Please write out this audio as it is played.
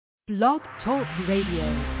Blog Talk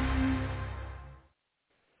Radio.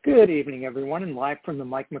 Good evening, everyone, and live from the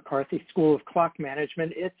Mike McCarthy School of Clock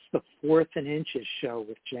Management, it's the Fourth and Inches show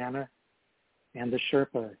with Jana and the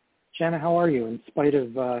Sherpa. Jana, how are you? In spite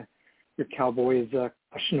of your Cowboys'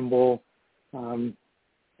 questionable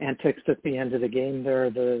antics at the end of the game there,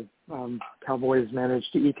 the Cowboys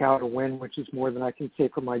managed to eke out a win, which is more than I can say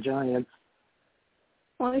for my Giants.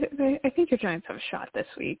 Well, I think your Giants have a shot this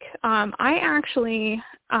week. I actually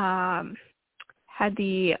had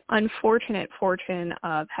the unfortunate fortune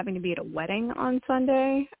of having to be at a wedding on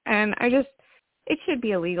Sunday, and it should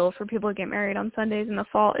be illegal for people to get married on Sundays in the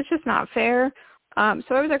fall. It's just not fair. So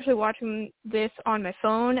I was actually watching this on my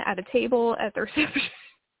phone at a table at the reception.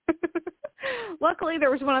 Luckily,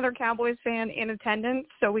 there was one other Cowboys fan in attendance,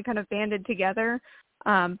 so we kind of banded together.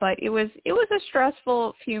 But it was a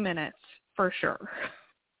stressful few minutes for sure.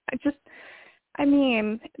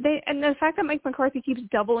 And the fact that Mike McCarthy keeps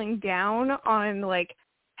doubling down on like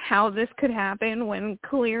how this could happen when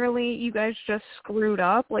clearly you guys just screwed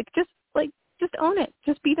up, just own it,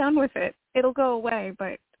 just be done with it. It'll go away.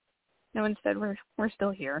 But no, instead we're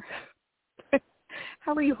still here.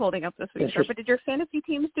 How are you holding up this week, Sherpa? Did your fantasy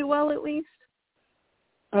teams do well at least?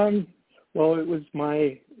 Well, it was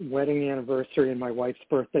my wedding anniversary and my wife's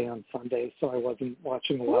birthday on Sunday, so I wasn't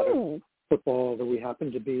watching a lot of football, although we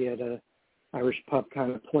happened to be at a Irish pub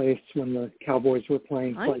kind of place when the Cowboys were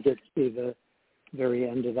playing, so I did see the very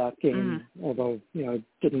end of that game, although, I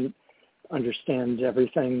didn't understand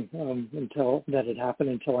everything until that had happened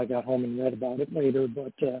until I got home and read about it later.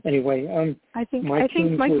 But anyway, I think Mike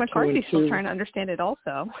McCarthy's still trying to understand it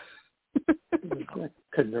also. That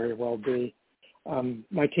could very well be.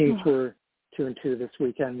 My teams were 2-2 this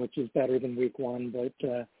weekend, which is better than week one, but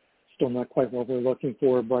still not quite what we're looking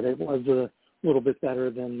for. But it was a little bit better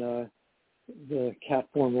than the cat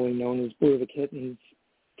formerly known as Blue the Kittens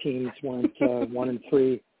teams went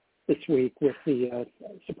 1-3 this week with the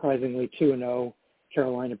surprisingly 2-0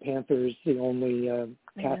 Carolina Panthers, the only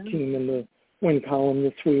cat team in the win column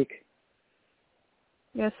this week.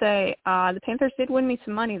 I'm going to say the Panthers did win me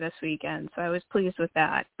some money this weekend, so I was pleased with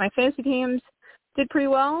that. My fantasy teams did pretty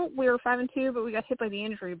well. We were 5-2, but we got hit by the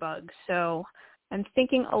injury bug, so I'm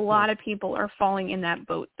thinking a lot of people are falling in that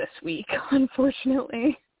boat this week,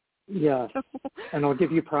 unfortunately. Yes, and I'll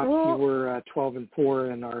give you props. You were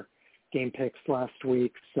 12-4 in our game picks last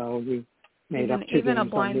week, so we made up 2 even games a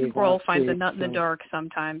blind on squirrel finds week, a nut in the dark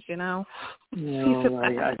sometimes, No,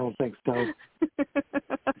 I don't think so.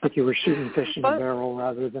 I think you were shooting fish in a barrel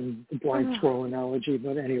rather than the blind squirrel analogy,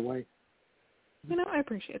 but anyway. I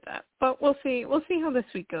appreciate that. But we'll see how this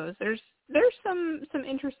week goes. There's some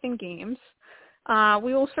interesting games.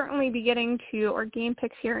 We will certainly be getting to our game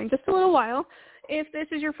picks here in just a little while. If this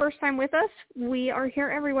is your first time with us, we are here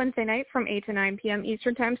every Wednesday night from 8 to 9 p.m.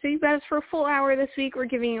 Eastern Time. So you've got us for a full hour this week. We're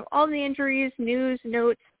giving you all the injuries, news,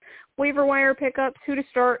 notes, waiver wire pickups, who to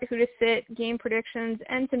start, who to sit, game predictions,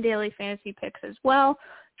 and some daily fantasy picks as well.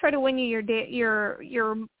 Try to win you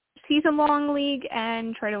your season-long league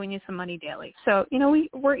and try to win you some money daily. So,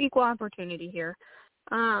 we're equal opportunity here.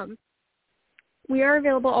 We are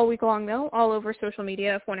available all week long, though, all over social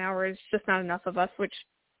media. If 1 hour is just not enough of us, which,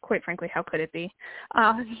 quite frankly, how could it be?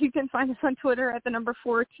 You can find us on Twitter at the number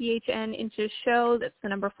 4THN Inches Show. That's the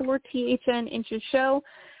number 4THN Inches Show.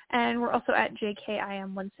 And we're also at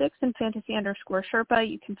JKIM16 and fantasy_Sherpa.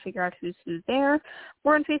 You can figure out who's there.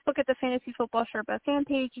 We're on Facebook at the Fantasy Football Sherpa fan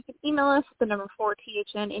page. You can email us at the number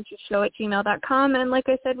 4THN Inches Show at gmail.com. And like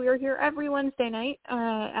I said, we are here every Wednesday night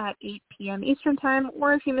at 8 p.m. Eastern Time.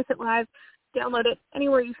 Or if you miss it live, download it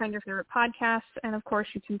anywhere you find your favorite podcasts. And, of course,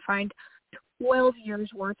 you can find 12 years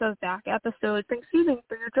worth of back episodes, Thanksgiving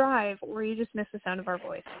for your drive, or you just miss the sound of our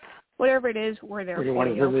voice. Whatever it is, we're there for you. You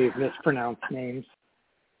want to really mispronounce names.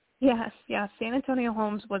 Yes. San Antonio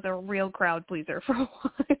Holmes was a real crowd pleaser for a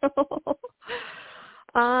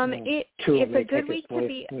while. It's a good week to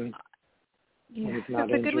be. It's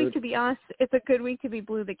a good week to be us. It's a good week to be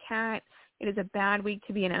Blue the Cat. It is a bad week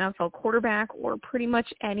to be an NFL quarterback or pretty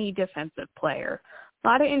much any defensive player. A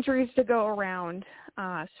lot of injuries to go around.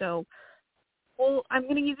 So I'm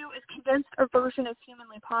going to give you as condensed a version as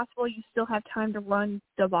humanly possible. You still have time to run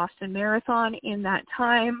the Boston Marathon in that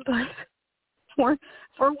time, but for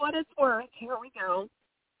what it's worth, here we go.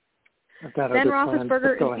 Ben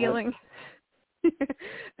Roethlisberger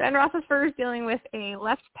is dealing with a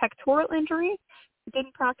left pectoral injury. He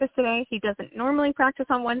didn't practice today. He doesn't normally practice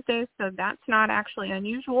on Wednesdays, so that's not actually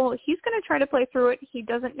unusual. He's going to try to play through it. He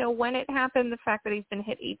doesn't know when it happened. The fact that he's been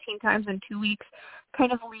hit 18 times in 2 weeks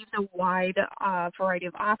kind of leaves a wide variety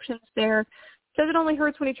of options there. Says it only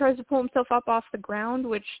hurts when he tries to pull himself up off the ground,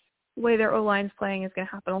 which The way their O-line's playing is going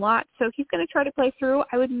to happen a lot. So he's going to try to play through.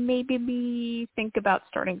 I would maybe think about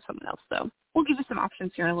starting someone else, though. We'll give you some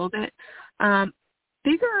options here in a little bit.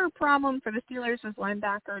 Bigger problem for the Steelers was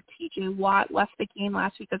linebacker T.J. Watt left the game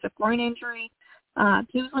last week with a groin injury.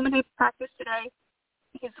 He was limited to practice today.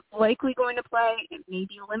 He's likely going to play. It may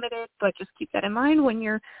be limited, but just keep that in mind when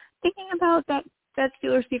you're thinking about that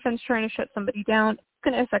Steelers defense trying to shut somebody down. It's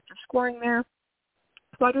going to affect your scoring there.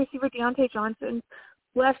 Wide receiver Deontay Johnson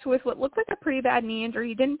left with what looked like a pretty bad knee injury.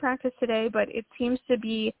 He didn't practice today, but it seems to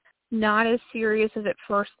be not as serious as it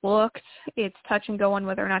first looked. It's touch and go on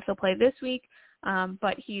whether or not he'll play this week,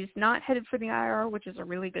 but he's not headed for the IR, which is a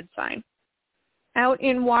really good sign. Out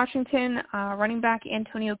in Washington, running back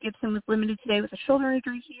Antonio Gibson was limited today with a shoulder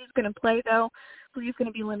injury. He is going to play, though. He's going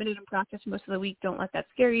to be limited in practice most of the week. Don't let that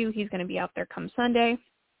scare you. He's going to be out there come Sunday.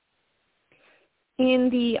 In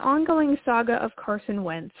the ongoing saga of Carson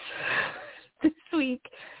Wentz, this week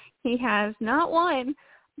he has not one,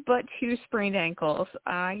 but 2 sprained ankles.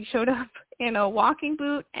 He showed up in a walking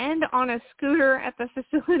boot and on a scooter at the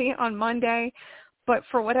facility on Monday. But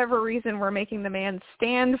for whatever reason, we're making the man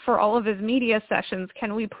stand for all of his media sessions.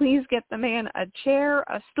 Can we please get the man a chair,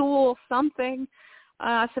 a stool, something?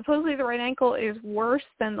 Supposedly the right ankle is worse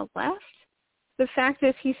than the left. The fact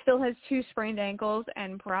is he still has 2 sprained ankles,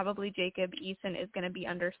 and probably Jacob Eason is going to be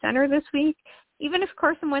under center this week. Even if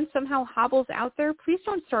Carson Wentz somehow hobbles out there, please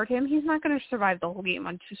don't start him. He's not going to survive the whole game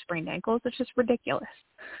on 2 sprained ankles. It's just ridiculous.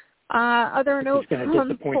 Other notes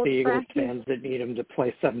from Colts, the Eagles fans that need him to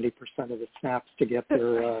play 70% of the snaps to get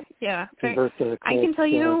their convert the Colts I can tell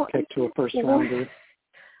you, pick to a first rounder.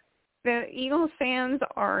 The Eagles fans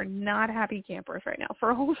are not happy campers right now for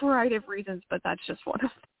a whole variety of reasons, but that's just one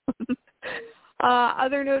of them.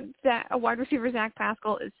 Other note that a wide receiver Zach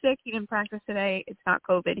Pascal is sick. He didn't practice today. It's not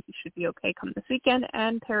COVID. He should be okay come this weekend.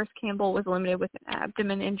 And Paris Campbell was limited with an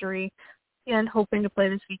abdomen injury and hoping to play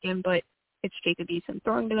this weekend, but it's Jacob Eason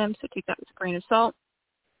throwing to them, so take that with a grain of salt.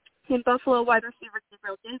 In Buffalo, wide receiver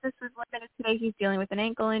Gabriel Davis was limited today. He's dealing with an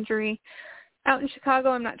ankle injury. Out in Chicago,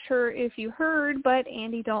 I'm not sure if you heard, but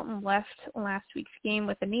Andy Dalton left last week's game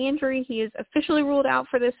with a knee injury. He is officially ruled out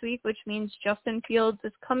for this week, which means Justin Fields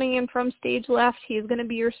is coming in from stage left. He is going to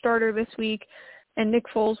be your starter this week, and Nick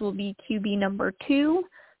Foles will be QB number 2.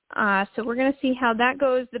 So we're going to see how that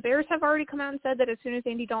goes. The Bears have already come out and said that as soon as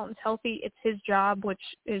Andy Dalton's healthy, it's his job, which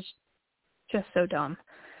is just so dumb.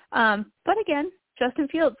 But again, Justin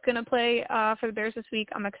Fields going to play for the Bears this week.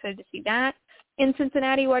 I'm excited to see that. In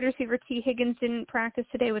Cincinnati, wide receiver T. Higgins didn't practice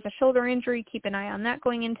today with a shoulder injury. Keep an eye on that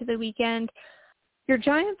going into the weekend. Your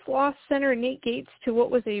Giants lost center Nate Gates to what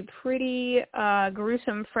was a pretty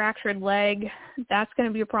gruesome fractured leg. That's going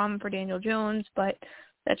to be a problem for Daniel Jones, but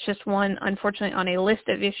that's just one, unfortunately, on a list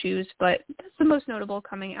of issues. But that's the most notable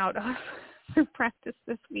coming out of practice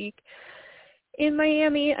this week. In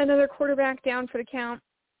Miami, another quarterback down for the count.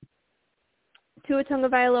 Tua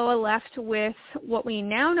Tagovailoa left with what we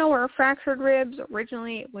now know are fractured ribs.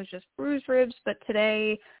 Originally, it was just bruised ribs, but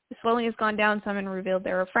today the swelling has gone down some and revealed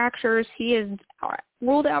there are fractures. He is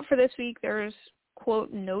ruled out for this week. There's,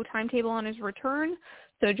 quote, no timetable on his return.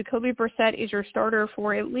 So Jacoby Brissett is your starter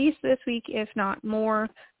for at least this week, if not more.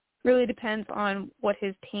 Really depends on what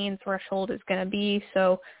his pain threshold is going to be.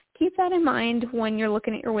 So keep that in mind when you're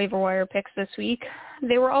looking at your waiver wire picks this week.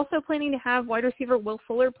 They were also planning to have wide receiver Will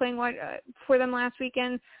Fuller playing for them last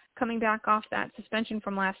weekend, coming back off that suspension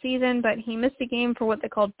from last season, but he missed a game for what they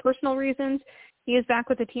called personal reasons. He is back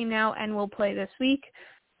with the team now and will play this week,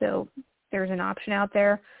 so there's an option out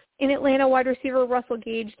there. In Atlanta, wide receiver Russell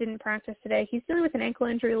Gage didn't practice today. He's dealing with an ankle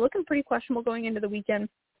injury, looking pretty questionable going into the weekend.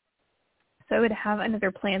 So I would have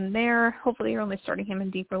another plan there. Hopefully you're only starting him in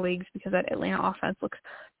deeper leagues because that Atlanta offense looks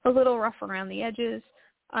a little rough around the edges.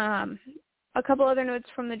 A couple other notes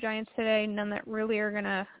from the Giants today, none that really are going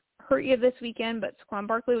to hurt you this weekend, but Saquon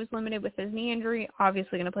Barkley was limited with his knee injury,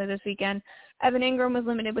 obviously going to play this weekend. Evan Ingram was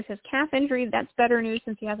limited with his calf injury. That's better news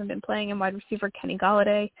since he hasn't been playing. And wide receiver Kenny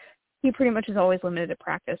Golladay, he pretty much is always limited to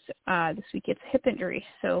practice. This week it's hip injury.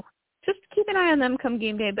 So just keep an eye on them come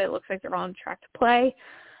game day, but it looks like they're all on track to play.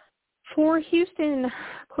 For Houston,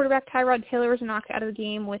 quarterback Tyrod Taylor was knocked out of the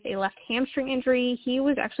game with a left hamstring injury. He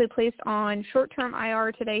was actually placed on short-term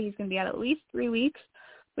IR today. He's going to be out at least 3 weeks,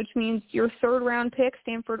 which means your third-round pick,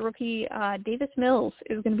 Stanford rookie Davis Mills,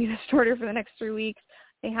 is going to be the starter for the next 3 weeks.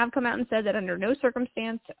 They have come out and said that under no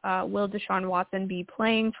circumstance will Deshaun Watson be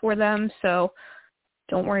playing for them, so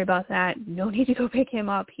don't worry about that. No need to go pick him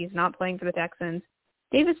up. He's not playing for the Texans.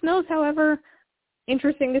 Davis Mills, however,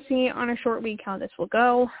 interesting to see on a short week how this will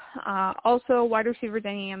go. Also, wide receiver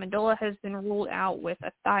Danny Amendola has been ruled out with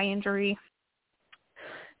a thigh injury.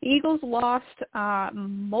 The Eagles lost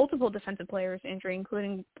multiple defensive players to injury,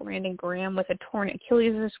 including Brandon Graham with a torn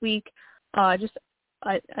Achilles this week. Just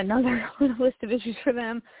another list of issues for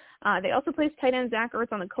them. They also placed tight end Zach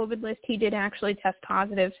Ertz on the COVID list. He did actually test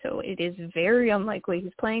positive, so it is very unlikely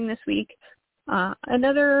he's playing this week.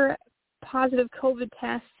 Another positive COVID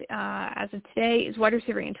test as of today is wide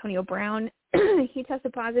receiver Antonio Brown. He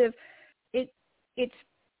tested positive. It's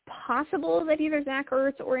possible that either Zach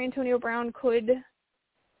Ertz or Antonio Brown could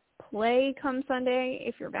play come Sunday.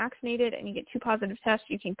 If you're vaccinated and you get 2 positive tests,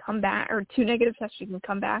 you can come back, or 2 negative tests, you can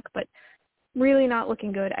come back, but really not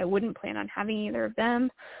looking good. I wouldn't plan on having either of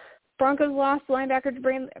them. Broncos lost linebacker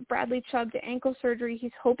Bradley Chubb to ankle surgery.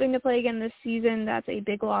 He's hoping to play again this season. That's a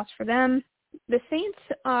big loss for them. The Saints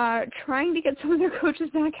trying to get some of their coaches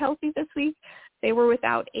back healthy this week. They were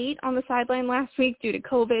without 8 on the sideline last week due to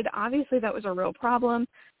COVID. Obviously, that was a real problem.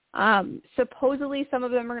 Supposedly, some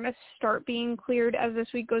of them are going to start being cleared as this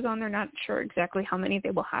week goes on. They're not sure exactly how many they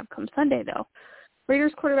will have come Sunday, though.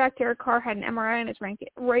 Raiders quarterback Derek Carr had an MRI on his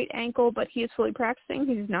right ankle, but he is fully practicing.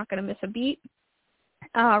 He's not going to miss a beat.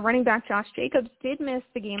 Running back Josh Jacobs did miss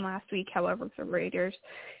the game last week, however, for the Raiders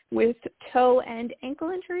with toe and ankle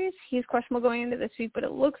injuries. He's questionable going into this week, but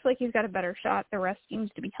it looks like he's got a better shot. The rest seems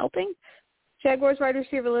to be helping. Jaguars wide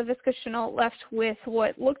receiver Laviska Shenault left with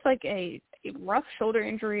what looked like a rough shoulder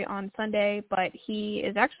injury on Sunday, but he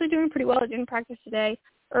is actually doing pretty well. He didn't practice today.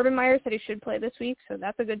 Urban Meyer said he should play this week, so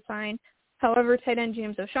that's a good sign. However, tight end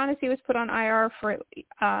James O'Shaughnessy was put on IR for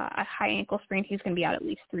a high ankle sprain. He's going to be out at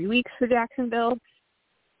least 3 weeks for Jacksonville.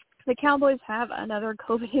 The Cowboys have another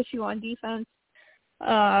COVID issue on defense.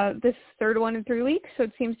 This third one in 3 weeks, so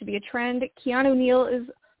it seems to be a trend. Keanu Neal is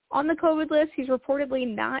on the COVID list. He's reportedly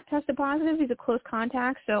not tested positive. He's a close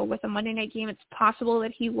contact, so with a Monday night game, it's possible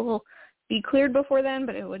that he will be cleared before then,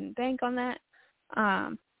 but I wouldn't bank on that.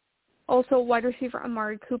 Also, wide receiver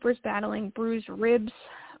Amari Cooper's battling bruised ribs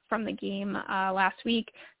from the game last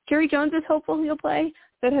week. Jerry Jones is hopeful he'll play.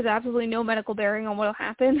 That has absolutely no medical bearing on what will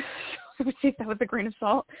happen. I would take that with a grain of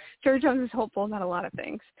salt. Jerry Jones is hopeful, not a lot of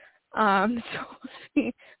things. So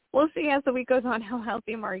we'll see as the week goes on how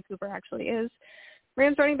healthy Amari Cooper actually is.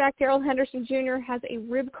 Rams running back Darrell Henderson Jr. has a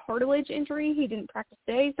rib cartilage injury. He didn't practice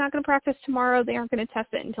today. He's not going to practice tomorrow. They aren't going to test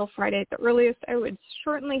it until Friday at the earliest. I would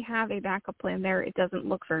certainly have a backup plan there. It doesn't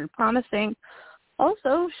look very promising.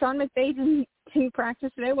 Also, Sean McVay didn't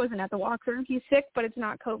practice today, wasn't at the walkthrough. He's sick, but it's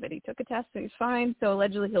not COVID. He took a test, so he's fine. So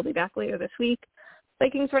allegedly he'll be back later this week.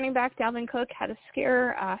 Vikings running back Dalvin Cook had a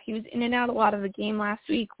scare. He was in and out a lot of the game last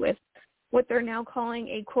week with what they're now calling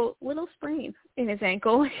a, quote, little sprain in his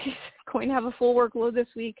ankle. He's going to have a full workload this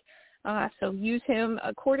week, so use him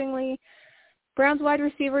accordingly. Browns wide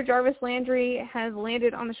receiver Jarvis Landry has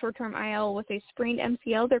landed on the short-term IL with a sprained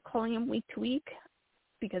MCL. They're calling him week to week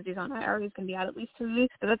because he's on IR. He's going to be out at least 2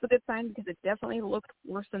 weeks, but that's a good sign because it definitely looked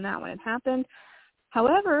worse than that when it happened.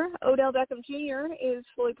 However, Odell Beckham Jr. is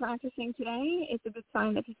fully practicing today. It's a good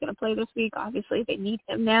sign that he's going to play this week. Obviously, they need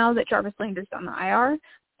him now that Jarvis Landry's on the IR.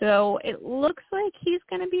 So it looks like he's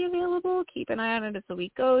going to be available. Keep an eye on it as the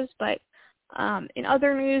week goes. But in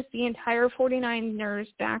other news, the entire 49ers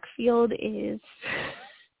backfield is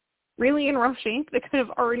really in rough shape. They kind of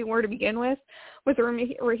already were to begin with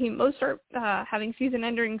Raheem Mostert having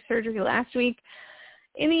season-ending surgery last week.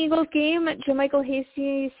 In the Eagles game, JaMychal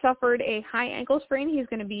Hasty suffered a high ankle sprain. He's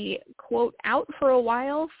going to be, quote, out for a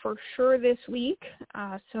while for sure this week.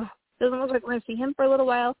 So it doesn't look like we're going to see him for a little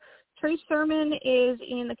while. Trey Sermon is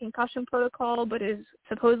in the concussion protocol but is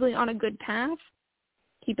supposedly on a good path.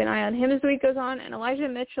 Keep an eye on him as the week goes on. And Elijah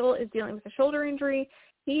Mitchell is dealing with a shoulder injury.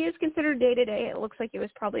 He is considered day-to-day. It looks like it was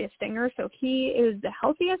probably a stinger, so he is the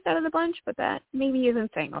healthiest out of the bunch, but that maybe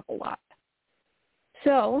isn't saying a whole lot.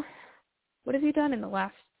 So what have you done in the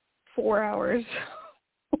last 4 hours?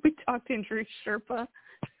 We talked injury Sherpa.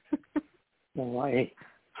 Well, I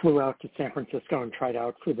flew out to San Francisco and tried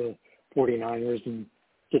out for the 49ers and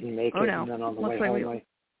didn't make it. No. And then on the Looks way like home,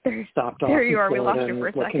 I stopped off there you in are. Florida. We lost you for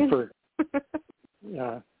a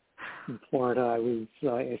second. In Florida,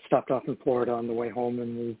 I stopped off in Florida on the way home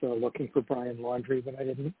and was looking for Brian Laundrie, but I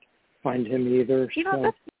didn't find him either. You know,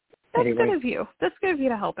 that's anyway. good of you. That's good of you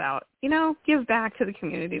to help out. You know, give back to the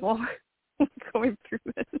community while we're going through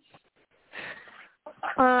this.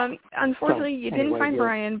 Unfortunately, you didn't find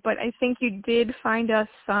Brian, but I think you did find us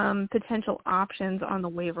some potential options on the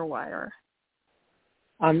waiver wire.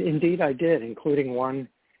 Indeed, I did, including one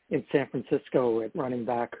in San Francisco at running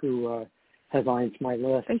back who headlines my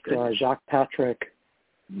list. Jacques Patrick,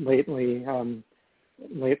 lately of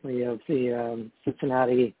the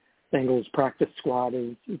Cincinnati Bengals practice squad,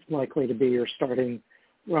 is likely to be your starting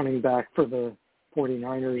running back for the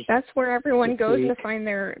 49ers. That's where everyone goes week. to find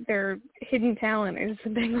their hidden talent is the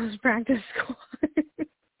Bengals practice squad.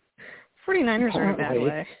 49ers aren't that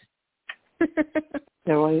way.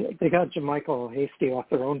 Yeah, well, they got Jermichael Hasty off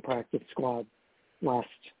their own practice squad last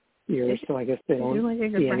year, so I guess they don't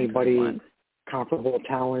see anybody comparable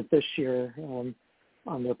talent this year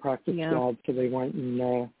on their practice squad, so they went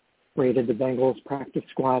and raided the Bengals practice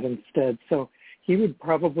squad instead. So he would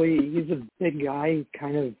he's a big guy,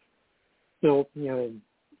 kind of built,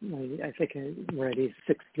 I think he's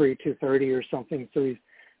 6'3", 230 or something, so he's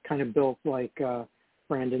kind of built like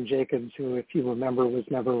Brandon Jacobs, who, if you remember, was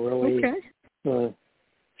never really the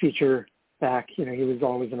feature back. He was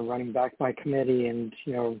always in a running back by committee and,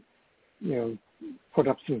 put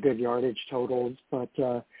up some good yardage totals. But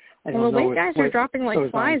I don't know. The way guys are dropping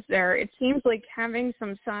like flies there, it seems like having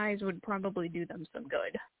some size would probably do them some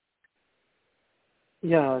good.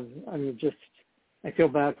 Yeah, I mean, I feel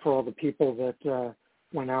bad for all the people that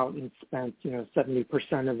went out and spent,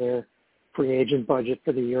 70% of their free agent budget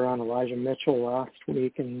for the year on Elijah Mitchell last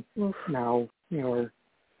week, and now, are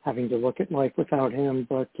having to look at life without him.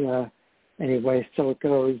 But anyway, so it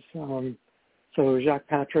goes. So Jacques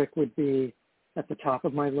Patrick would be at the top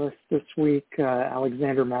of my list this week.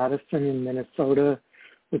 Alexander Mattison in Minnesota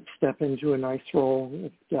would step into a nice role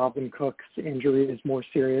if Dalvin Cook's injury is more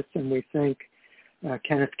serious than we think.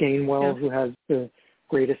 Kenneth Gainwell, who has the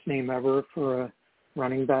greatest name ever for a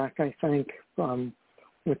running back, I think,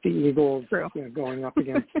 with the Eagles going up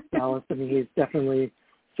against Dallas. I mean, he's definitely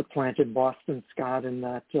supplanted Boston Scott in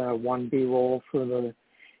that 1B role for the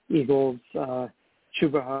Eagles.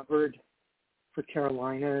 Chuba Hubbard for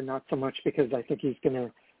Carolina, not so much because I think he's going to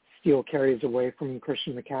steal carries away from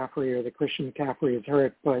Christian McCaffrey or that Christian McCaffrey is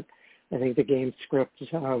hurt, but I think the game script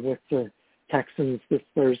with the Texans this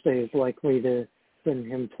Thursday is likely to been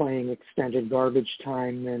him playing extended garbage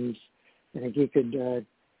time, and I think he could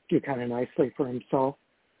do kind of nicely for himself.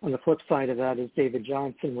 On the flip side of that is David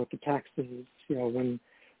Johnson with the Texans. When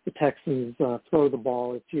the Texans throw the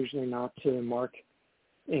ball, it's usually not to Mark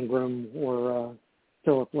Ingram or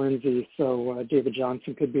Phillip Lindsay, so David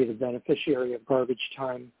Johnson could be the beneficiary of garbage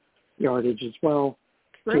time yardage as well.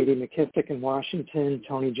 J.D. McKissick in Washington,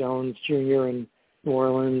 Tony Jones Jr. in New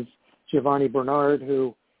Orleans, Giovanni Bernard,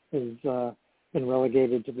 who has been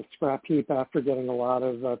relegated to the scrap heap after getting a lot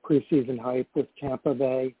of preseason hype with Tampa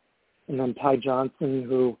Bay, and then Ty Johnson,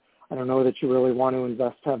 who I don't know that you really want to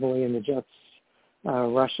invest heavily in the Jets'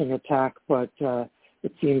 rushing attack, but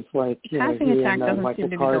it seems like he and Michael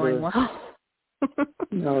Carter.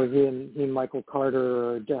 He and Michael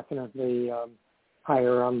Carter are definitely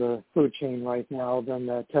higher on the food chain right now than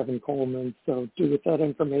Tevin Coleman. So do with that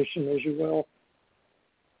information as you will.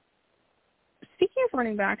 Speaking of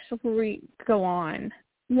running backs, before we go on,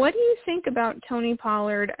 what do you think about Tony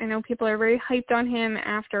Pollard? I know people are very hyped on him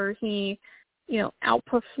after he,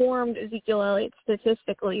 outperformed Ezekiel Elliott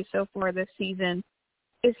statistically so far this season.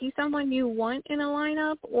 Is he someone you want in a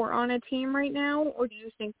lineup or on a team right now, or do you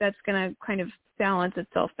think that's going to kind of balance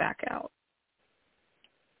itself back out?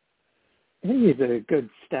 I think he's a good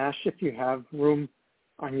stash if you have room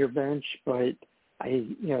on your bench, but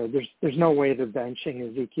there's no way they're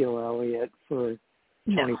benching Ezekiel Elliott for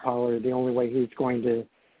Tony Pollard. The only way he's going to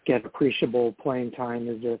get appreciable playing time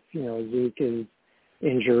is if, Zeke is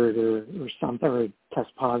injured or something, or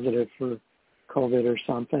test positive for COVID or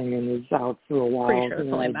something and is out for a while. Pretty sure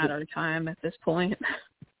it's only a matter of time at this point.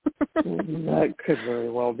 That could very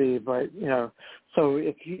well be, but so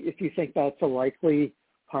if you think that's a likely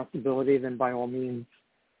possibility, then by all means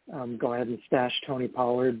go ahead and stash Tony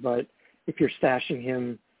Pollard. But if you're stashing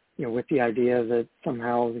him, with the idea that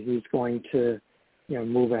somehow he's going to,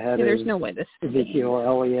 move ahead there's of no way this Ezekiel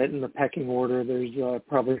Elliott in the pecking order, there's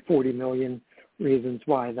probably 40 million reasons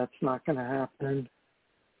why that's not going to happen.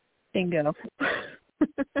 Bingo.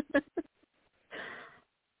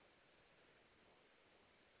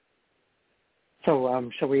 So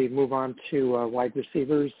shall we move on to wide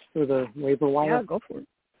receivers for the waiver wire? Yeah, go for it.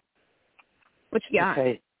 What you got?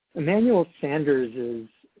 Okay. Emmanuel Sanders is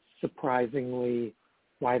surprisingly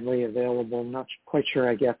widely available. I'm not quite sure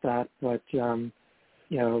I get that, but,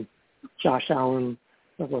 Josh Allen,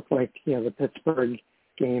 it looked like, the Pittsburgh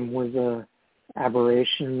game was a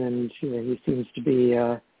aberration, and, he seems to be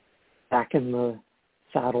back in the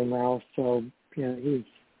saddle now. So, he's,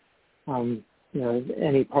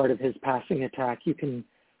 any part of his passing attack you can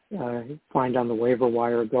find on the waiver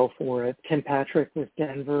wire, go for it. Tim Patrick with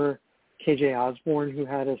Denver, KJ Osborne, who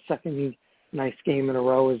had a second nice game in a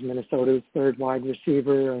row as Minnesota's third wide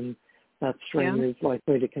receiver, and that string is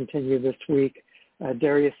likely to continue this week.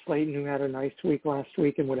 Darius Slayton, who had a nice week last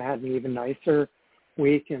week and would have had an even nicer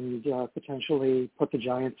week and potentially put the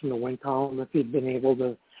Giants in the win column if he'd been able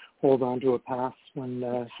to hold on to a pass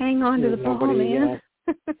when hang on to the ball, nobody man.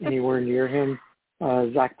 anywhere near him.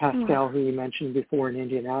 Zach Pascal, who you mentioned before in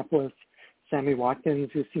Indianapolis, Sammy Watkins,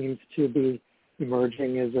 who seems to be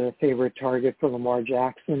emerging as a favorite target for Lamar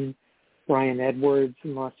Jackson, Brian Edwards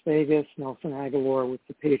in Las Vegas, Nelson Aguilar with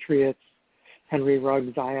the Patriots, Henry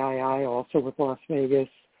Ruggs, III, also with Las Vegas,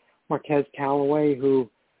 Marquez Callaway, who,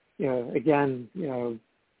 again,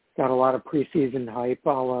 got a lot of preseason hype, a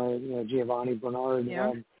la Giovanni Bernard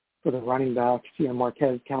for the running backs.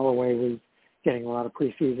 Marquez Callaway was getting a lot of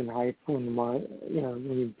preseason hype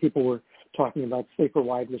when people were talking about sleeper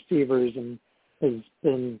wide receivers, and has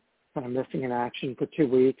been kind of missing in action for 2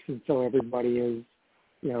 weeks, and so everybody has,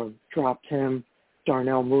 dropped him.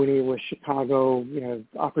 Darnell Mooney with Chicago,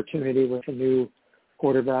 opportunity with a new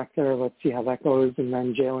quarterback there. Let's see how that goes. And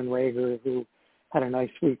then Jalen Reagor, who had a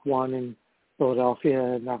nice week 1 in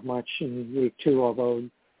Philadelphia, not much in week 2, although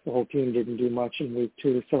the whole team didn't do much in week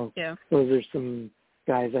 2. So those are some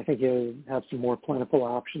guys I think you have some more plentiful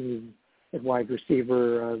options at wide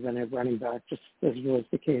receiver than at running back, just as was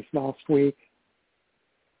the case last week.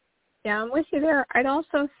 Yeah, I'm with you there. I'd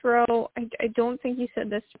also throw, I don't think you said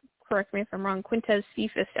this, correct me if I'm wrong, Quintez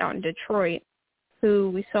Cephas out in Detroit, who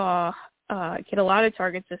we saw get a lot of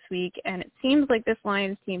targets this week, and it seems like this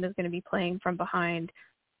Lions team is going to be playing from behind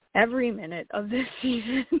every minute of this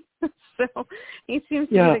season. So he seems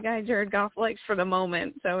to be the guy Jared Goff likes for the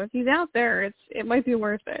moment. So if he's out there, it might be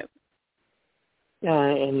worth it. Yeah,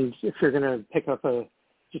 and if you're going to pick up a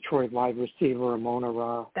Detroit wide receiver, Amon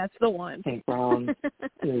Ra, that's the one. St. Brown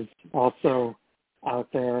is also out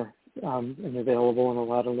there and available in a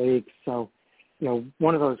lot of leagues. So,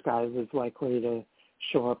 one of those guys is likely to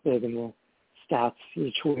show up big in the stats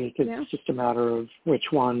each week. It's just a matter of which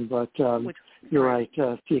one. But you're right.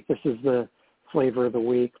 Cephas is the flavor of the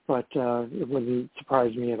week, but it wouldn't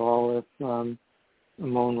surprise me at all if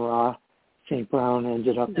Amon Ra, St. Brown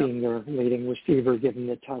ended up being their leading receiver, given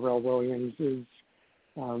that Tyrell Williams is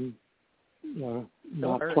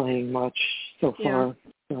not playing much so far.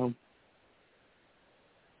 So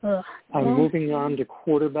moving on to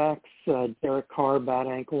quarterbacks. Derek Carr, bad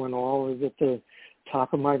ankle and all, is at the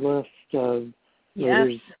top of my list.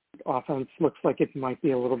 Raiders offense looks like it might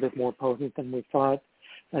be a little bit more potent than we thought.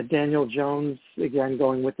 Daniel Jones, again,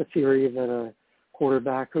 going with the theory that a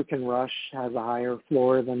quarterback who can rush has a higher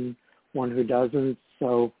floor than one who doesn't.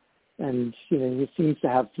 So, and he seems to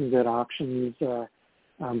have some good options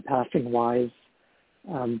passing wise.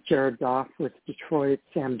 Jared Goff with Detroit,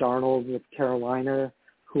 Sam Darnold with Carolina.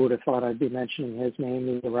 Who would have thought I'd be mentioning his name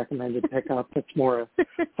as a recommended pickup? It's more a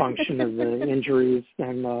function of the injuries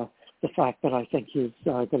than the fact that I think he's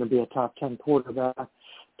going to be a top 10 quarterback.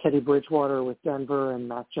 Teddy Bridgewater with Denver and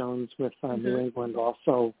Matt Jones with New England,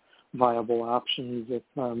 also viable options if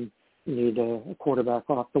you need a quarterback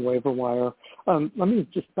off the waiver wire. Let me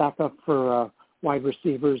just back up for wide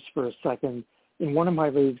receivers for a second. In one of my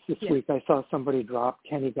leagues this week, I saw somebody drop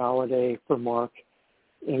Kenny Golladay for Mark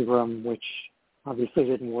Ingram, which obviously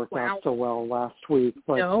didn't work out so well last week.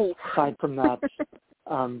 But aside from that,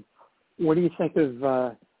 what do you think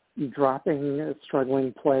of dropping a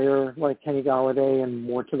struggling player like Kenny Golladay, and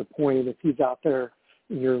more to the point, if he's out there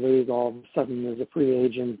in your league all of a sudden as a free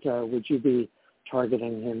agent, would you be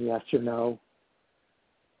targeting him, yes or no?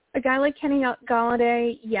 A guy like Kenny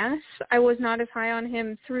Golladay, yes. I was not as high on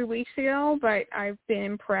him 3 weeks ago, but I've been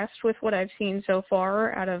impressed with what I've seen so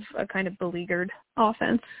far out of a kind of beleaguered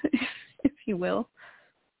offense, if you will.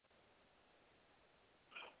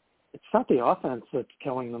 It's not the offense that's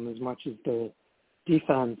killing them as much as the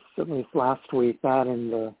defense, at least last week, that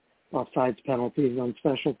and the offsides penalties on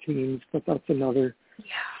special teams, but that's another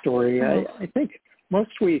story. I think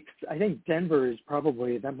most weeks, I think Denver is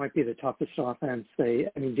probably, that might be the toughest defense they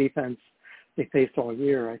face all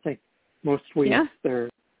year. I think most weeks their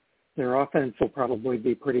offense will probably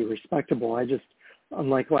be pretty respectable.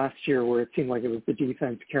 Unlike last year where it seemed like it was the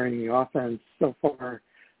defense carrying the offense, so far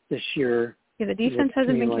this year, the defense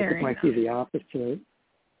hasn't been carrying. It might be the opposite.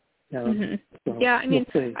 So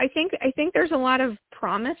I think there's a lot of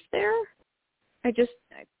promise there. The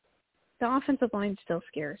offensive line still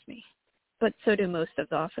scares me, but so do most of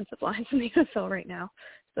the offensive lines in the NFL right now.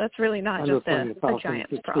 So that's really not just a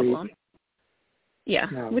Giants problem.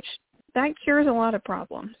 Which that cures a lot of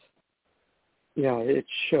problems. Yeah, it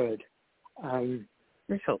should.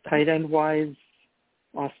 Tight end wise,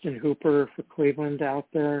 Austin Hooper for Cleveland out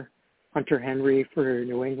there, Hunter Henry for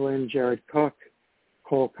New England, Jared Cook,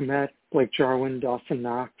 Cole Kmet, Blake Jarwin, Dawson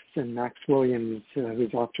Knox, and Max Williams,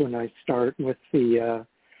 who's off to a nice start with the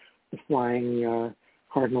flying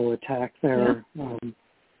Cardinal attack there.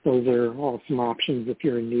 Those are all some options if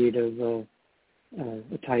you're in need of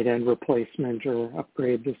a tight end replacement or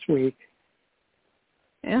upgrade this week.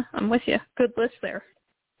 Yeah, I'm with you. Good list there.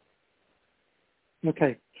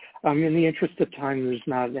 Okay. In the interest of time, there's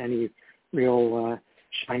not any real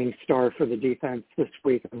shining star for the defense this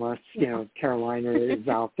week unless, Carolina is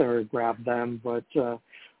out there, grab them. But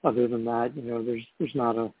other than that, there's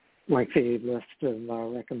not a lengthy list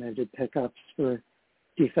of recommended pickups for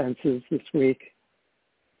defenses this week.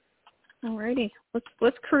 Alrighty.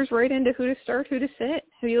 Let's cruise right into who to start, who to sit.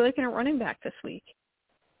 Who are you liking at running back this week?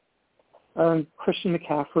 Christian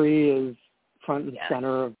McCaffrey is front and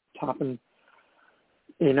center of topping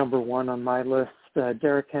number one on my list.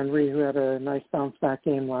 Derrick Henry, who had a nice bounce-back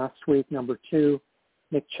game last week, number 2.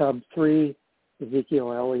 Nick Chubb, 3.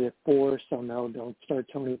 Ezekiel Elliott, 4. So, no, don't start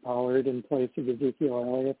Tony Pollard in place of Ezekiel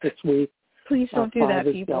Elliott this week. Please don't do that,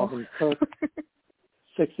 people. 5 is Dalvin Cook.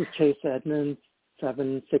 6 is Chase Edmonds.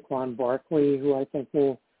 7, Saquon Barkley, who I think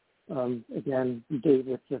will, again, date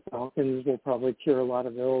with the Falcons, will probably cure a lot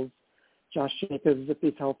of ills. Josh Jacobs, if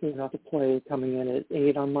he's healthy enough to play, coming in at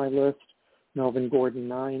 8 on my list. Melvin Gordon,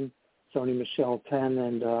 9. Sony Michel, 10.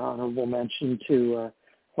 And honorable mention to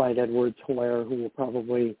Clyde Edwards-Helaire, who will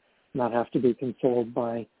probably not have to be consoled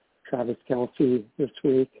by Travis Kelce this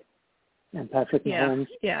week. And Patrick Mahomes.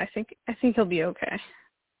 Yeah, I think he'll be okay.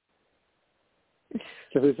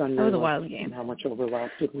 So who's on your list? That was a wild and game. how much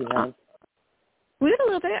overlap did we have? We had a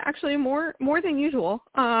little bit, actually, more than usual.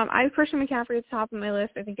 I have Christian McCaffrey at the top of my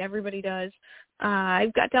list. I think everybody does.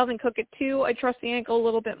 I've got Dalvin Cook at 2. I trust the ankle a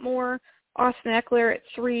little bit more. Austin Eckler at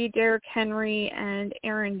 3, Derrick Henry, and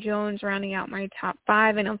Aaron Jones rounding out my top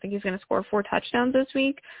 5. I don't think he's going to score 4 touchdowns this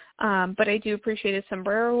week, but I do appreciate his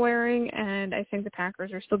sombrero wearing, and I think the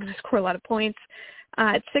Packers are still going to score a lot of points.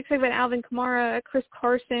 At 6, I've got Alvin Kamara, Chris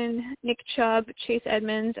Carson, Nick Chubb, Chase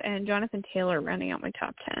Edmonds, and Jonathan Taylor rounding out my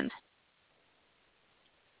top 10.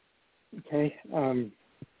 Okay.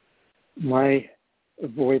 My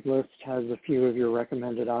avoid list has a few of your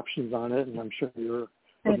recommended options on it, and I'm sure your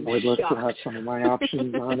avoid list will have some of my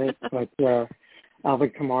options on it. But Alvin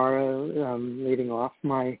Kamara leading off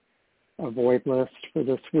my avoid list for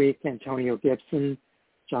this week. Antonio Gibson,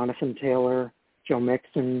 Jonathan Taylor, Joe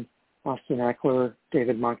Mixon, Austin Eckler,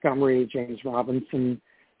 David Montgomery, James Robinson,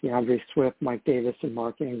 DeAndre Swift, Mike Davis, and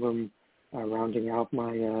Mark Ingram rounding out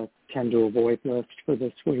my 10 to avoid list for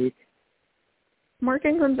this week. Mark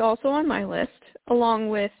Ingram's also on my list, along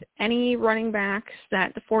with any running backs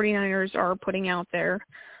that the 49ers are putting out there.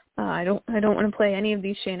 I don't want to play any of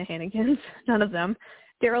these Shanahanigans, none of them.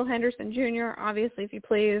 Darrell Henderson Jr., obviously, if he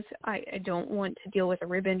plays, I don't want to deal with a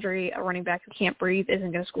rib injury. A running back who can't breathe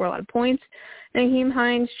isn't going to score a lot of points. Naheem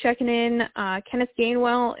Hines checking in. Kenneth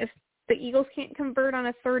Gainwell, if the Eagles can't convert on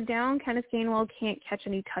a third down, Kenneth Gainwell can't catch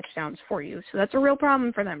any touchdowns for you. So that's a real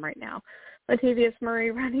problem for them right now. Latavius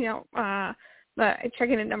Murray running out,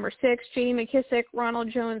 checking in at number 6. J.D. McKissick,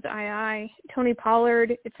 Ronald Jones, Tony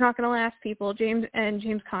Pollard. It's not going to last, people. James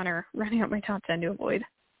Conner running out my top 10 to avoid.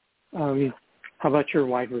 How about your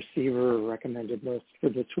wide receiver recommended list for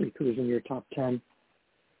this week? Who's in your top 10?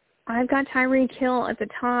 I've got Tyreek Hill at the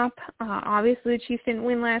top. Obviously, the Chiefs didn't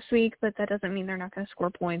win last week, but that doesn't mean they're not going to score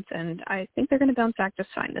points, and I think they're going to bounce back just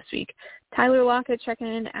fine this week. Tyler Lockett checking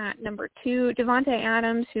in at number 2. Devontae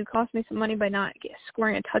Adams, who cost me some money by not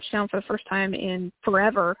scoring a touchdown for the first time in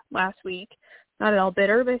forever last week. Not at all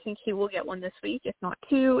bitter, but I think he will get one this week, if not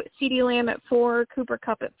 2. CeeDee Lamb at 4, Cooper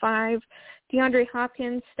Kupp at 5, DeAndre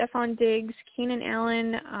Hopkins, Stephon Diggs, Keenan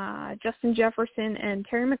Allen, Justin Jefferson, and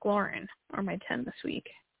Terry McLaurin are my 10 this week.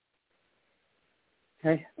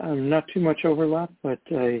 Okay, not too much overlap, but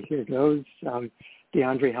here goes.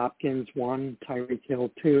 DeAndre Hopkins, 1, Tyreek Hill,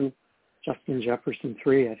 2, Justin Jefferson,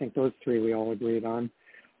 3. I think those 3 we all agreed on.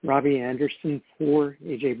 Robbie Anderson, 4,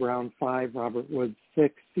 A.J. Brown, 5, Robert Woods,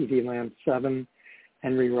 6, CeeDee Lamb, 7,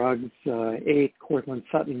 Henry Ruggs, 8, Cortland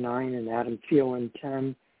Sutton, 9, and Adam Thielen,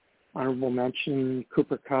 10. Honorable mention,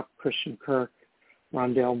 Cooper Kupp, Christian Kirk,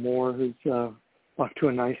 Rondale Moore, who's off to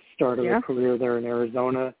a nice start of a career there in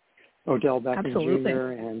Arizona, Odell Beckham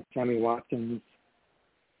Jr., and Sammy Watkins.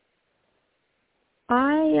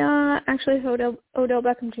 I actually have Odell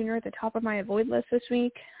Beckham Jr. at the top of my avoid list this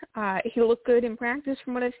week. He looked good in practice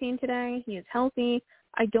from what I've seen today. He is healthy.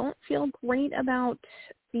 I don't feel great about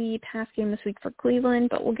the pass game this week for Cleveland,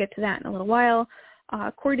 but we'll get to that in a little while.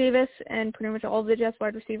 Corey Davis and pretty much all of the Jets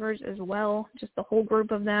wide receivers as well, just the whole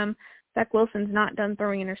group of them. Zach Wilson's not done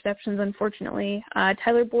throwing interceptions, unfortunately.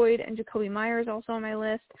 Tyler Boyd and Jacoby Myers also on my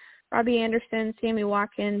list. Robbie Anderson, Sammy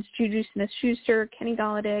Watkins, Juju Smith-Schuster, Kenny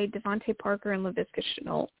Golladay, Devontae Parker, and Laviska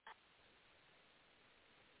Shenault.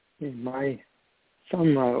 My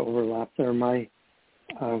some overlap there. My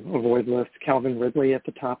avoid list: Calvin Ridley at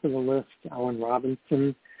the top of the list, Allen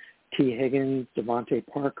Robinson, T. Higgins, Devontae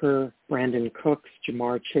Parker, Brandon Cooks,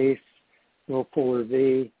 Jamar Chase, Will Fuller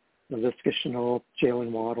V, Laviska Shenault,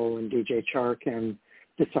 Jalen Waddle, and DJ Chark, and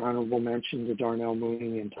dishonorable mention to Darnell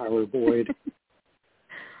Mooney and Tyler Boyd.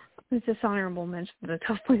 It's dishonorable mention is a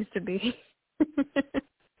tough place to be.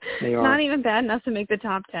 They are. Not even bad enough to make the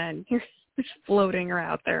top 10. You're just floating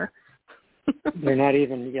out there. They're not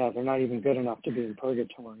even good enough to be in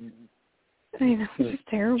purgatory. I know, it's just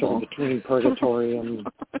terrible. Sort of between purgatory and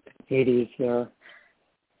Hades there.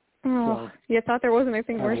 Oh, so, you thought there wasn't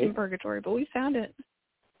anything worse right. than purgatory, but we found it.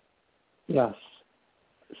 Yes.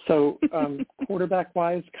 So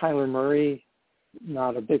quarterback-wise, Kyler Murray,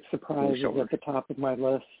 not a big surprise, is at the top of my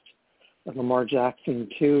list. Lamar Jackson,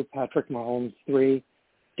 2, Patrick Mahomes, 3,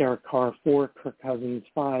 Derek Carr, 4, Kirk Cousins,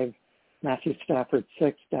 5, Matthew Stafford,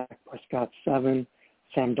 6, Dak Prescott, 7,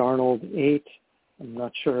 Sam Darnold, 8. I'm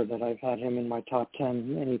not sure that I've had him in my top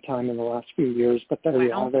 10 any time in the last few years, but there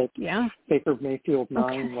you have it. Yeah. Baker Mayfield,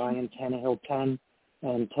 9, Ryan Tannehill, 10,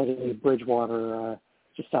 and Teddy Bridgewater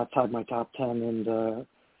just outside my top 10 and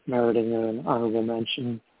meriting an honorable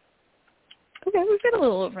mention. Okay, we've got a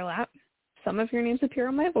little overlap. Some of your names appear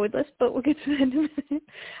on my avoid list, but we'll get to that in a minute.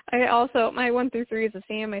 I also, my 1 through 3 is the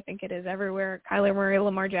same. I think it is everywhere. Kyler Murray,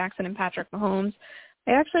 Lamar Jackson, and Patrick Mahomes.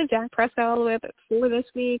 I actually have Dak Prescott all the way up at 4 this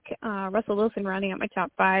week. Russell Wilson rounding out my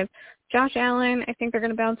top 5. Josh Allen, I think they're going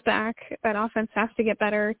to bounce back. That offense has to get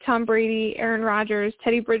better. Tom Brady, Aaron Rodgers,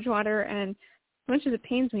 Teddy Bridgewater, and as much as it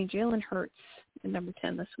pains me, Jalen Hurts at number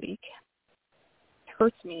 10 this week. It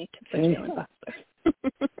hurts me to put Jalen Hurts there.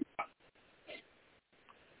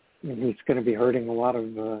 And he's going to be hurting a lot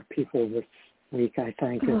of people this week, I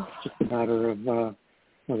think. It's just a matter of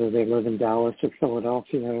whether they live in Dallas or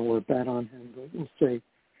Philadelphia or bet on him, but we'll see.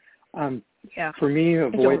 Yeah. For me,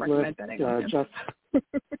 avoid list,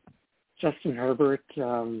 Justin Herbert.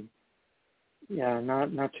 Not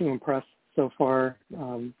too impressed so far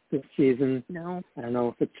this season. No. I don't know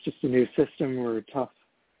if it's just a new system or tough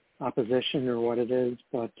opposition or what it is,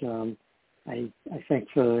 but I think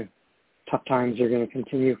the tough times are going to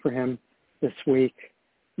continue for him this week,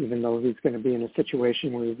 even though he's going to be in a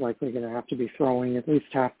situation where he's likely going to have to be throwing at least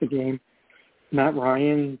half the game. Matt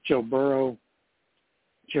Ryan, Joe Burrow,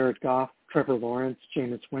 Jared Goff, Trevor Lawrence,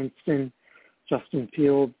 Jameis Winston, Justin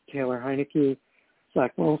Fields, Taylor Heineke,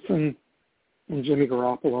 Zach Wilson, and Jimmy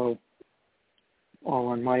Garoppolo, all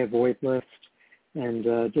on my avoid list. And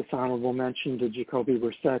dishonorable mention to Jacoby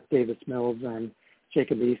Brissett, Davis Mills, and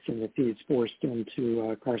Jacob Eason if he's forced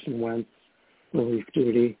into Carson Wentz relief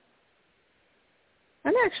duty.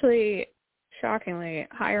 I'm actually shockingly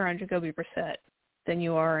higher on Jacoby Brissett than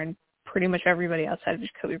you are and pretty much everybody outside of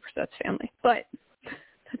Jacoby Brissett's family, but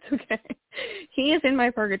that's okay. He is in my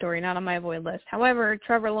purgatory, not on my avoid list. However,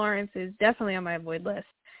 Trevor Lawrence is definitely on my avoid list.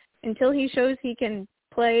 Until he shows he can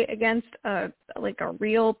play against a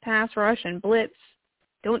real pass rush and blitz,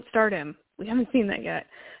 don't start him. We haven't seen that yet.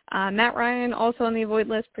 Matt Ryan, also on the avoid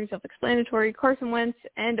list, pretty self-explanatory. Carson Wentz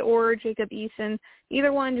and or Jacob Eason.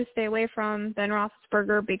 Either one, just stay away from. Ben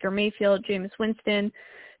Roethlisberger, Baker Mayfield, Jameis Winston,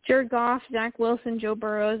 Jared Goff, Zach Wilson, Joe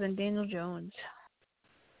Burrows, and Daniel Jones.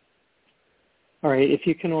 All right, if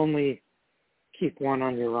you can only keep one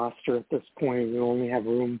on your roster at this point, you only have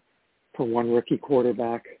room for one rookie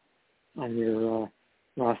quarterback on your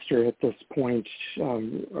roster at this point,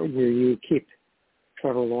 will you keep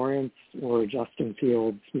Trevor Lawrence or Justin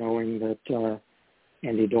Fields, knowing that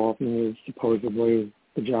Andy Dalton is supposedly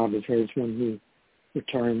the job is his when he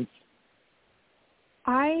returns?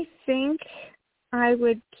 I think I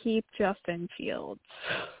would keep Justin Fields.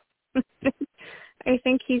 I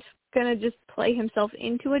think he's going to just play himself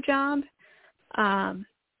into a job.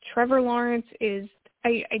 Trevor Lawrence is,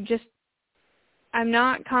 I'm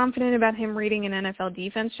not confident about him reading an NFL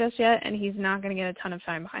defense just yet, and he's not going to get a ton of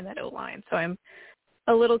time behind that O-line. So I'm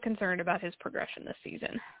a little concerned about his progression this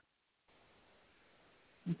season.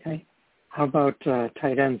 Okay. How about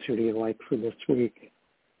tight ends? Who do you like for this week?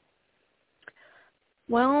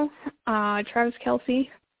 Well, Travis Kelce,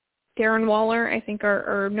 Darren Waller, I think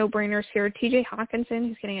are no-brainers here. TJ Hawkinson,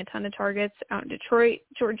 who's getting a ton of targets out in Detroit.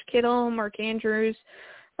 George Kittle, Mark Andrews,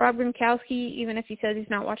 Rob Gronkowski, even if he says he's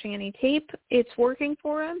not watching any tape, it's working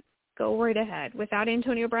for him. Go right ahead. Without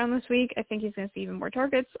Antonio Brown this week, I think he's going to see even more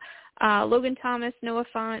targets. Logan Thomas, Noah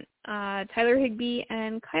Fant, Tyler Higbee,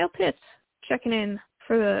 and Kyle Pitts checking in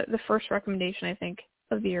for the first recommendation, I think,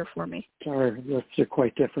 of the year for me. Our lists are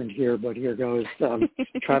quite different here, but here goes.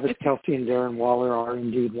 Travis Kelce and Darren Waller are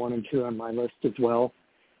indeed 1 and 2 on my list as well.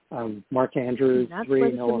 Mark Andrews,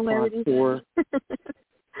 3, Noah Fant, 4.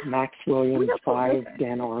 Max Williams 5,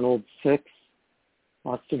 Dan Arnold 6,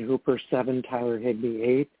 Austin Hooper 7, Tyler Higbee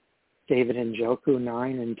 8, David Njoku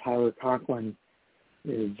 9, and Tyler Conklin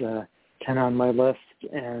is 10 on my list.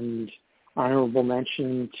 And honorable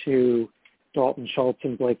mention to Dalton Schultz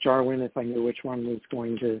and Blake Jarwin. If I knew which one was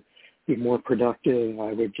going to be more productive,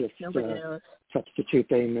 I would just substitute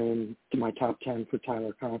them into my top 10 for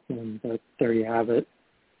Tyler Conklin. But there you have it.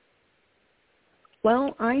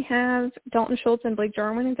 Well, I have Dalton Schultz and Blake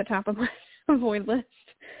Jarwin at the top of my avoid list.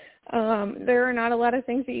 There are not a lot of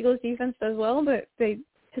things the Eagles defense does well, but they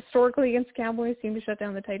historically against Cowboys seem to shut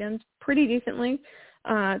down the tight ends pretty decently.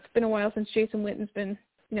 It's been a while since Jason Witten's been,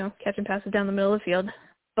 catching passes down the middle of the field.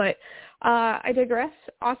 But I digress.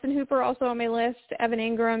 Austin Hooper also on my list, Evan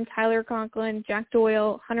Ingram, Tyler Conklin, Jack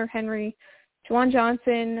Doyle, Hunter Henry, Juwan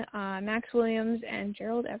Johnson, Max Williams, and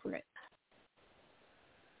Gerald Everett.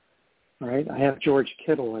 All right. I have George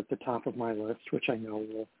Kittle at the top of my list, which I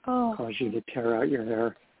know will cause you to tear out your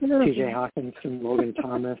hair. T.J. Hawkinson, Logan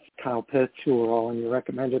Thomas, Kyle Pitts, who are all on your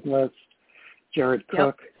recommended list. Jared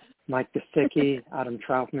Cook, Mike Gesicki, Adam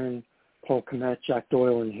Troutman, Cole Kmet, Jack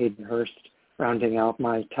Doyle, and Hayden Hurst, rounding out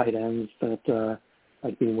my tight ends that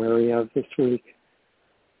I'd be wary of this week.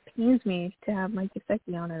 Pains me to have Mike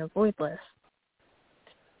Gesicki on an avoid list.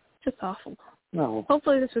 Just awful. No.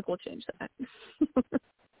 Hopefully this week will change that.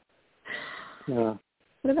 Yeah.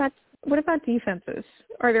 What about defenses?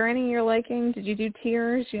 Are there any you're liking? Did you do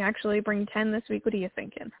tiers? Did you actually bring 10 this week? What are you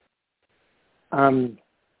thinking?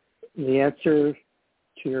 The answer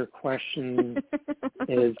to your question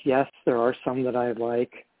is yes, there are some that I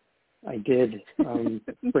like. I did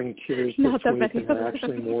bring tiers this week, and there are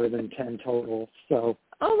actually more than 10 total. So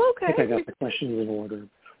okay. I think I got the questions in order.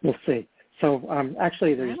 We'll see. So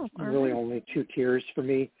actually there's really only 2 tiers for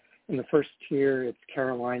me. In the first tier, it's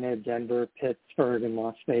Carolina, Denver, Pittsburgh, and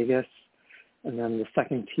Las Vegas. And then the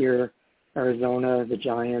second tier, Arizona, the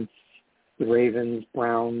Giants, the Ravens,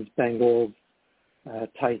 Browns, Bengals,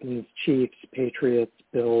 Titans, Chiefs, Patriots,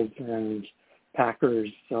 Bills, and Packers.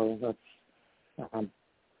 So that's,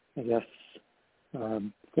 I guess,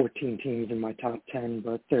 14 teams in my top 10,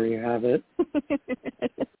 but there you have it.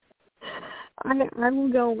 I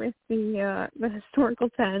will go with the historical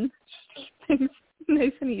 10.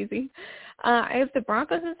 Nice and easy. I have the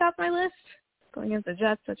Broncos at the top of my list, going against the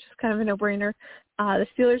Jets, which is kind of a no-brainer. The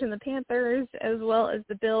Steelers and the Panthers, as well as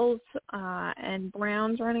the Bills and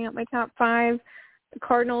Browns running up my top 5. The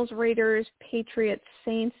Cardinals, Raiders, Patriots,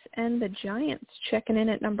 Saints, and the Giants checking in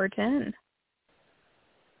at number 10.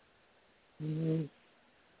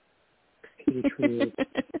 Patriots,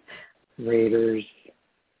 Raiders.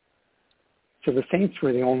 So the Saints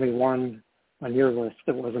were the only one on your list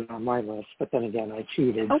that wasn't on my list, but then again, I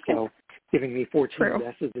cheated. Okay. So giving me 14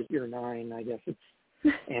 guesses at your 9, I guess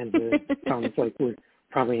and it sounds like we're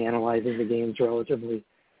probably analyzing the games relatively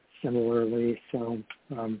similarly, so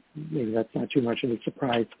maybe that's not too much of a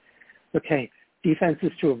surprise. Okay,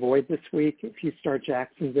 defenses to avoid this week. If you start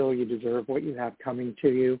Jacksonville, you deserve what you have coming to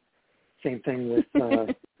you. Same thing with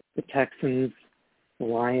the Texans, the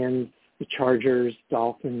Lions, the Chargers,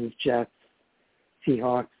 Dolphins, Jets,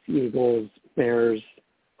 Seahawks, Eagles, Bears,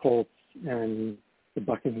 Colts, and the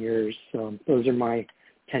Buccaneers. So those are my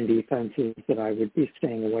 10 defenses that I would be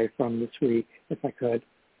staying away from this week if I could.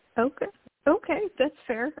 Okay, that's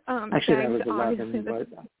fair. Actually, Jags, that was 11, but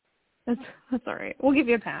that's all right. We'll give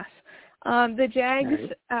you a pass. The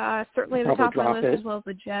Jags, certainly at the top of my list, as well as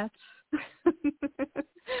the Jets.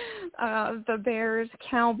 The Bears,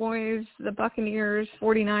 Cowboys, the Buccaneers,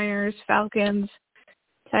 49ers, Falcons,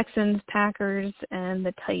 Texans, Packers, and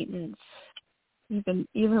the Titans.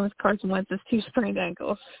 Even with Carson Wentz's 2 sprained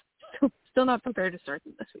ankles, still not prepared to start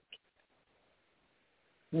them this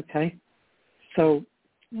week. Okay. So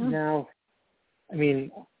now, I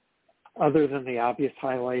mean, other than the obvious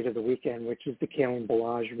highlight of the weekend, which is the Kalen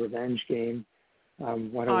Ballage revenge game,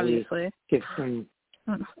 why don't we give some?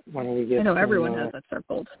 Why don't we give? I know everyone has that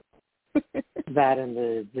circled. That and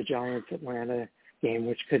the Giants Atlanta game,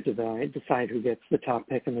 which could decide who gets the top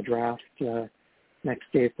pick in the draft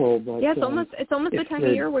next April. But yeah, it's almost the time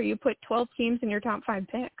of year where you put 12 teams in your top 5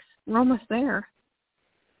 picks. We're almost there.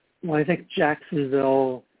 Well, I think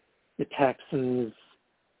Jacksonville, the Texans,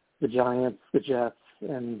 the Giants, the Jets,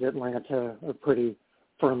 and Atlanta are pretty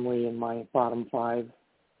firmly in my bottom 5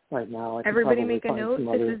 right now. Everybody make a note.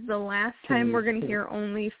 This is the last time we're going to hear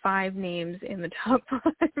only 5 names in the top 5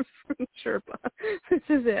 from Sherpa. This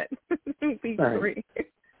is it. Week 3.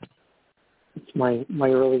 It's my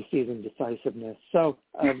early season decisiveness. So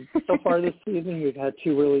so far this season, we've had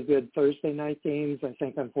 2 really good Thursday night games. I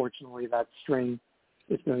think, unfortunately, that string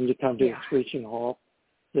is going to come to a screeching halt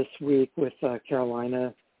this week with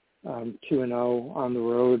Carolina 2-0 on the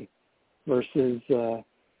road versus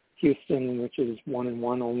Houston, which is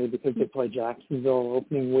 1-1 only because they play Jacksonville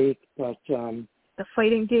opening week. But the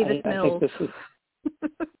Fighting Davis Mills. I think this is,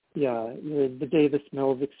 the Davis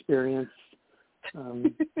Mills experience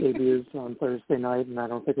debuts on Thursday night, and I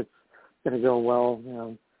don't think it's going to go well.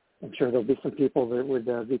 I'm sure there'll be some people that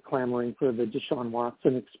would be clamoring for the Deshaun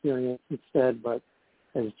Watson experience instead, but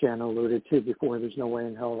as Jana alluded to before, there's no way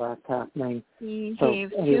in hell that's happening. He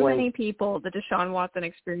gave too many people the Deshaun Watson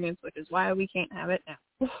experience, which is why we can't have it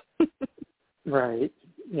now. Right,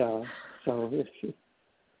 yeah. So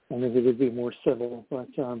I think it would be more civil. But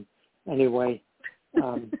anyway,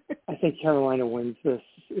 I think Carolina wins this.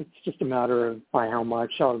 It's just a matter of by how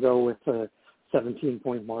much. I'll go with a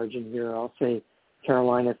 17-point margin here. I'll say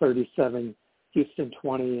Carolina 37, Houston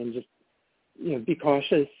 20, and just be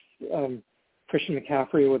cautious. Christian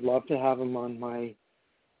McCaffrey would love to have him on my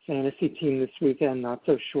fantasy team this weekend. Not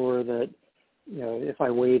so sure that if I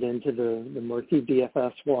wade into the murky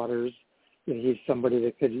DFS waters, he's somebody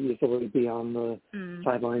that could easily be on the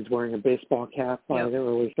sidelines wearing a baseball cap by the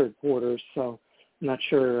early third quarter. So I'm not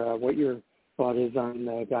sure what your thought is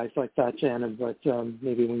on guys like that, Jana, but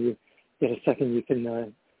maybe when you get a second, you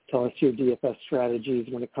can tell us your DFS strategies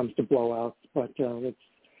when it comes to blowouts. But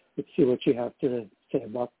let's see what you have to say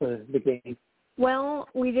about the game. Well,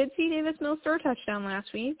 we did see Davis Mills throw a touchdown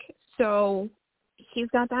last week, so he's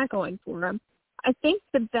got that going for him. I think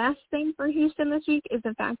the best thing for Houston this week is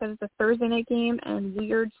the fact that it's a Thursday night game and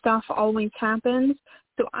weird stuff always happens.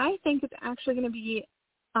 So I think it's actually going to be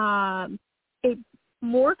a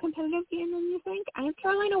more competitive game than you think. I have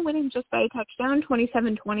Carolina winning just by a touchdown,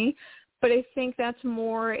 27-20, but I think that's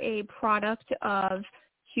more a product of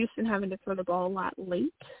Houston having to throw the ball a lot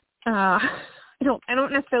late. I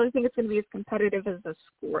don't necessarily think it's going to be as competitive as the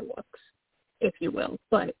score looks, if you will.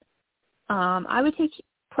 But I would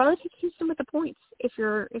probably take Houston with the points if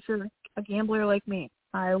you're a gambler like me.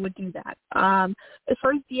 I would do that. As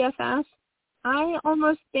far as DFS, I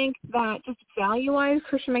almost think that just value-wise,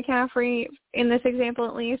 Christian McCaffrey, in this example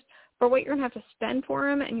at least, for what you're going to have to spend for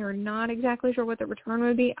him and you're not exactly sure what the return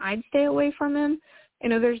would be, I'd stay away from him.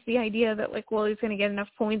 There's the idea that, he's going to get enough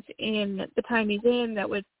points in the time he's in that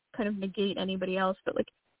would kind of negate anybody else. But,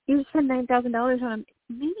 you spend $9,000 on him,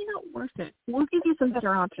 maybe not worth it. We'll give you some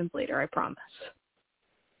better options later, I promise.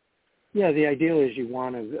 Yeah, the ideal is you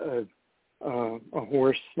want a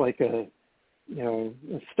horse like a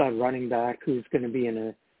stud running back who's going to be in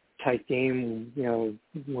a tight game,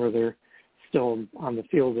 where they're still on the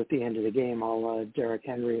field at the end of the game, a la Derrick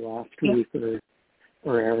Henry last week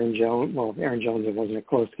or Aaron Jones. Well, Aaron Jones, it wasn't a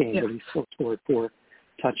close game, but he still scored 4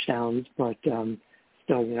 touchdowns. But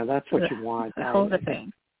still, that's what you want. All the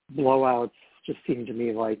thing. Blowouts just seem to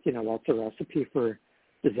me like, that's a recipe for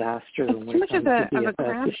disaster. It's too much of a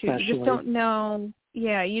crapshoot. You just don't know.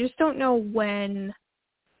 Yeah, you just don't know when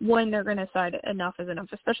they're going to decide enough is enough,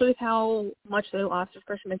 especially with how much they lost with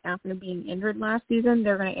Christian McCaffrey being injured last season.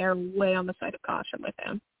 They're going to err way on the side of caution with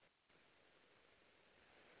him.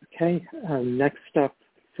 Okay, next up,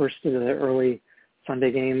 first of the early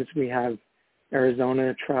Sunday games, we have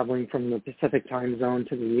Arizona traveling from the Pacific time zone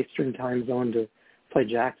to the Eastern time zone to play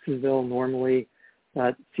Jacksonville. Normally,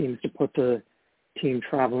 that seems to put the team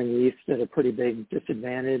traveling east at a pretty big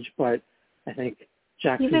disadvantage, but I think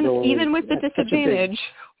Jacksonville even with the disadvantage,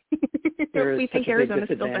 we think Arizona's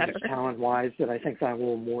still better talent-wise. That I think that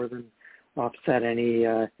will more than offset any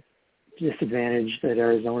disadvantage that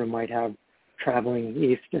Arizona might have traveling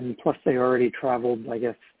east. And plus, they already traveled, I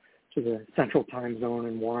guess, to the Central time zone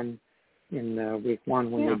and won in week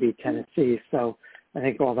 1 when they beat Tennessee. So I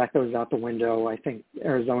think all that goes out the window. I think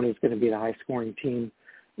Arizona is going to be the high-scoring team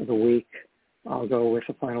of the week. I'll go with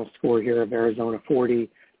a final score here of Arizona 40,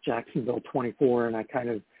 Jacksonville 24, and I kind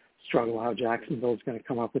of struggle how Jacksonville is going to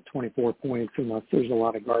come up with 24 points unless there's a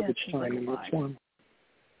lot of garbage time in this one.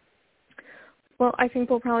 Well, I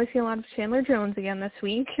think we'll probably see a lot of Chandler Jones again this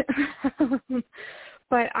week.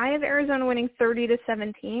 But I have Arizona winning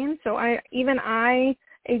 30-17, so I,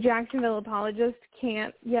 a Jacksonville apologist,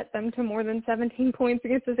 can't get them to more than 17 points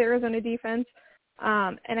against this Arizona defense.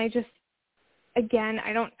 And I just, again,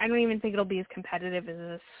 I don't even think it'll be as competitive as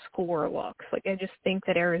the score looks. I just think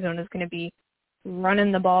that Arizona's going to be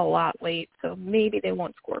running the ball a lot late, so maybe they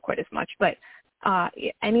won't score quite as much. But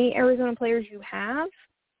any Arizona players you have,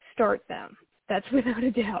 start them. That's without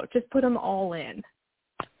a doubt. Just put them all in.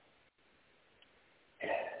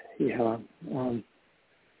 Yeah.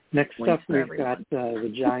 Next up, we've got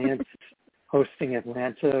the Giants hosting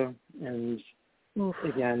Atlanta. And,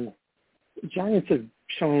 again, Giants have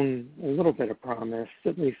shown a little bit of promise,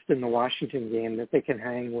 at least in the Washington game, that they can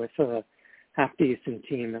hang with half-decent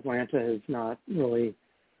team. Atlanta has not really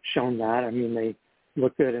shown that. I mean, they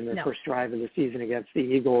looked good in their first drive of the season against the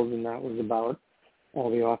Eagles, and that was about all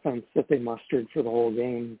the offense that they mustered for the whole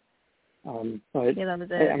game. But that was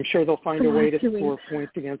it. I'm sure they'll find a way to score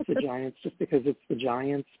points against the Giants just because it's the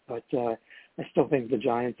Giants. But I still think the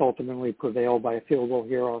Giants ultimately prevail by a field goal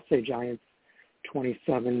here. I'll say Giants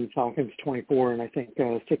 27, Falcons 24, and I think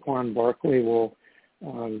Saquon Barkley will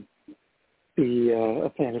be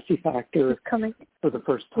a fantasy factor for the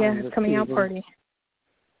first time this season. Yeah, his coming out party.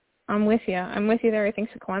 I'm with you. There. I think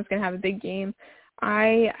Saquon's going to have a big game.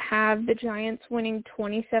 I have the Giants winning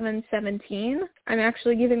 27-17. I'm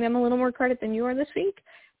actually giving them a little more credit than you are this week.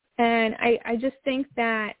 And I just think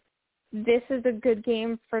that this is a good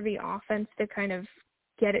game for the offense to kind of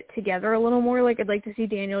get it together a little more. Like, I'd like to see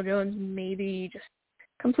Daniel Jones maybe just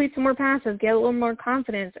complete some more passes, get a little more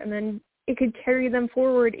confidence, and then it could carry them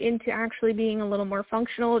forward into actually being a little more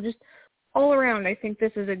functional. Just all around, I think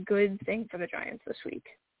this is a good thing for the Giants this week.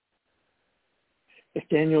 If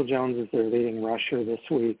Daniel Jones is their leading rusher this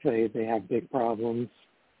week, they have big problems.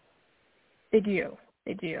 They do.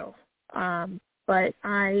 But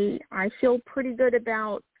I feel pretty good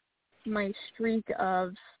about my streak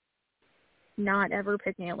of not ever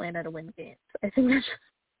picking Atlanta to win games. I think that's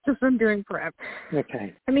just what I'm doing forever.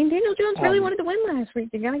 Okay. I mean, Daniel Jones really wanted to win last week.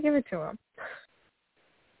 You got to give it to him.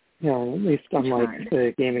 At least unlike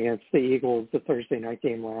the game against the Eagles, the Thursday night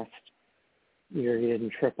game last year, he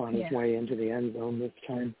didn't trip on his way into the end zone this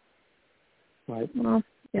time. But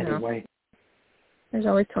anyway. There's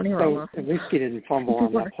always Tony Romo. At least he didn't fumble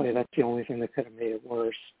on that play. That's the only thing that could have made it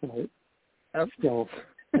worse. But still,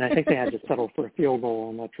 and I think they had to settle for a field goal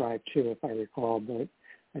on that drive too, if I recall. But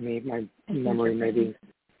I mean, my memory may be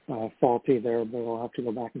faulty there, but I'll have to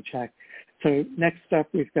go back and check. So next up,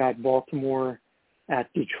 we've got Baltimore at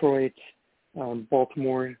Detroit.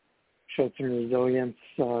 Baltimore showed some resilience,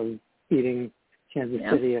 beating Kansas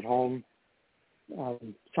City at home.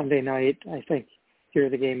 Sunday night, I think here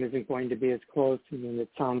the game isn't going to be as close. I mean, it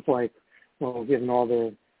sounds like, well, given all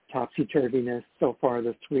the topsy-turviness so far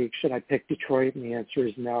this week, should I pick Detroit? And the answer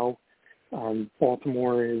is no.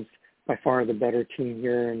 Baltimore is by far the better team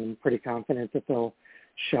here, and I'm pretty confident that they'll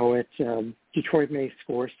show it. Detroit may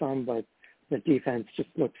score some, but the defense just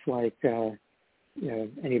looks like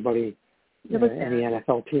anybody, any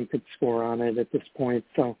NFL team could score on it at this point.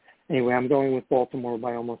 So anyway, I'm going with Baltimore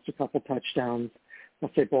by almost a couple touchdowns.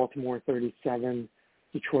 I'll say Baltimore 37,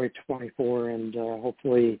 Detroit 24, and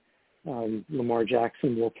hopefully Lamar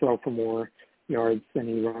Jackson will throw for more yards than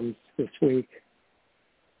he runs this week.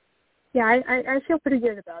 Yeah, I feel pretty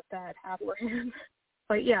good about that halfway.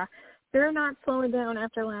 But yeah, they're not slowing down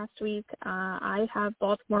after last week. I have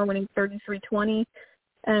Baltimore winning 33-20,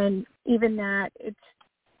 and even that, it's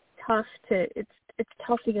tough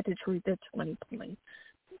to get Detroit to 20 points.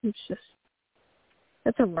 It's just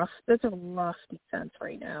that's a rough defense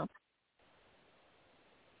right now.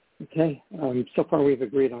 Okay. So far we've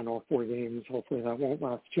agreed on all four games. Hopefully that won't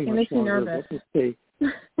last too much longer. Nervous. But we'll see.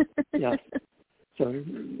 Yes. So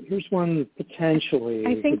here's one potentially.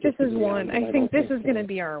 I think this is one. I think this is going to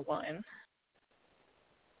be our one.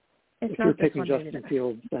 If you're picking Justin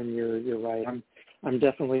Fields, then you're right. I'm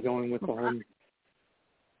definitely going with the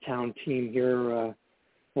hometown team here.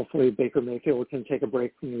 Hopefully Baker Mayfield can take a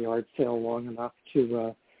break from the yard sale long enough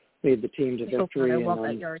to lead the team to victory. I love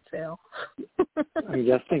that yard sale. I'm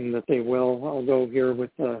guessing that they will. I'll go here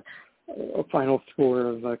with a final score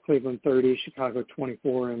of Cleveland 30, Chicago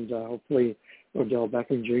 24, and hopefully Odell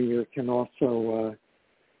Beckham Jr. can also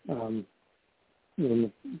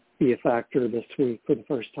be a factor this week for the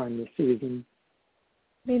first time this season.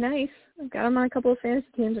 Be nice. I've got him on a couple of fantasy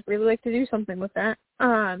teams. I'd really like to do something with that.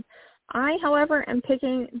 I, however, am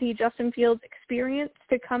picking the Justin Fields experience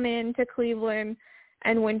to come into Cleveland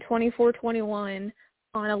and win 24-21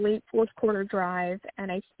 on a late fourth quarter drive,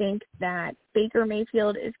 and I think that Baker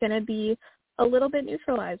Mayfield is going to be a little bit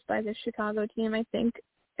neutralized by the Chicago team. I think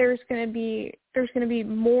there's going to be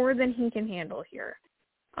more than he can handle here.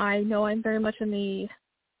 I know I'm very much in the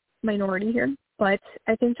minority here, but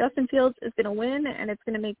I think Justin Fields is going to win, and it's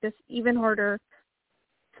going to make this even harder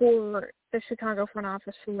for the Chicago front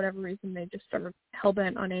office for whatever reason. They just are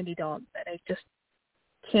hell-bent on Andy Dalton, and I just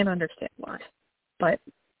can't understand why. But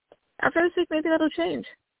after this week, maybe that'll change.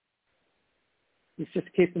 He's just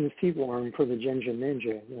keeping the feet warm for the Ginger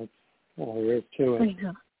Ninja. That's all there is to it.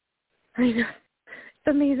 I know. It's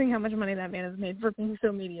amazing how much money that man has made for being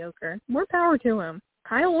so mediocre. More power to him.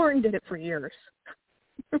 Kyle Orton did it for years.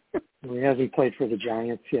 Well, he hasn't played for the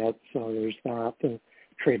Giants yet, so there's that. The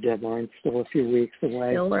trade deadline's still a few weeks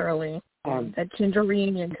away. Still early. That Ginger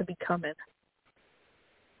reunion could be coming.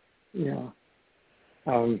 Yeah.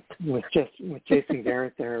 with Jason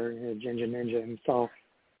Garrett there, Ginger Ninja himself,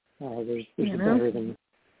 there's a better than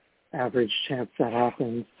average chance that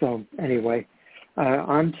happens. So anyway,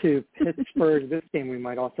 on to Pittsburgh. This game we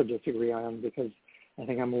might also disagree on because I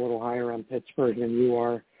think I'm a little higher on Pittsburgh than you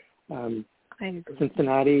are.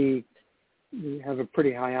 Cincinnati, we have a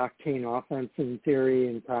pretty high octane offense in theory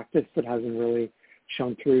and practice that hasn't really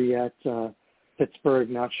shown through yet. Pittsburgh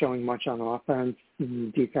not showing much on offense,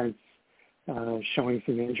 and defense showing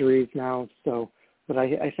some injuries now. So, but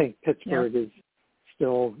I think Pittsburgh is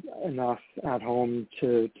still enough at home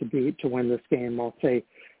to win this game. I'll say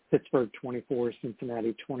Pittsburgh 24,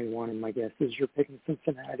 Cincinnati 21, and my guess is you're picking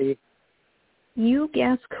Cincinnati. You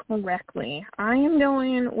guessed correctly. I am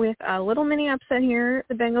going with a little mini upset here.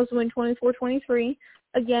 The Bengals win 24-23.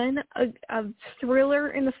 Again, a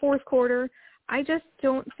thriller in the fourth quarter. I just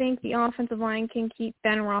don't think the offensive line can keep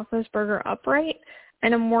Ben Roethlisberger upright,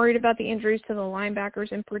 and I'm worried about the injuries to the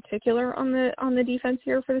linebackers in particular on the defense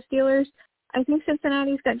here for the Steelers. I think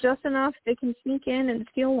Cincinnati's got just enough. They can sneak in and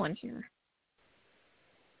steal one here.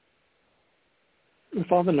 With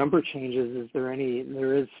all the number changes, there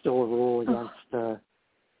is still a rule against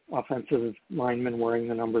offensive linemen wearing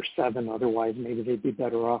the number 7. Otherwise, maybe they'd be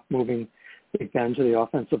better off moving Big Ben to the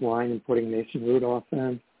offensive line and putting Mason Rudolph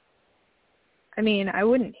in. I mean, I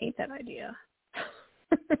wouldn't hate that idea.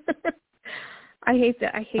 I hate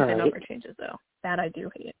the number changes, though. That I do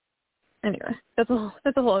hate. Anyway, that's a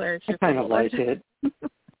whole other issue. I kind of like it.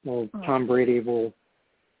 Well, Tom Brady will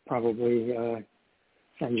probably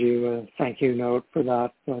send you a thank you note for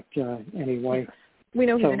that. But anyway. We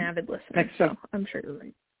know he's an avid listener, so I'm sure you're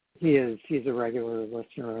right. He is. He's a regular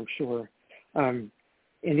listener, I'm sure.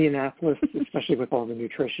 Indianapolis, especially with all the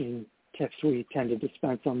nutrition tips we tend to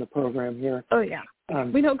dispense on the program here. Oh, yeah.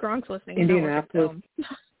 We know Gronk's listening.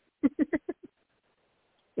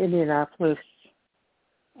 Indianapolis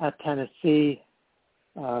at Tennessee.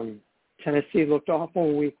 Tennessee looked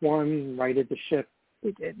awful week 1, righted the ship.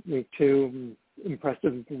 We did. Week 2,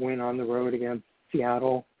 impressive win on the road against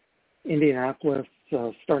Seattle. Indianapolis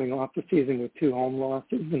starting off the season with 2 home losses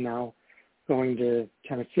and now going to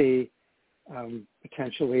Tennessee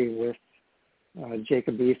potentially with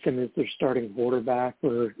Jacob Eason as their starting quarterback,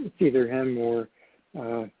 or it's either him or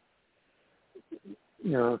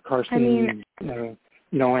Carson. I mean,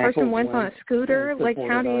 no ankle. Carson Wentz on a scooter. Like,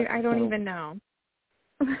 how do you? I don't even know.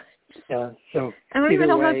 Yeah. So I don't even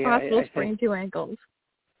know how it's way, possible to sprain 2 ankles.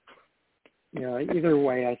 Either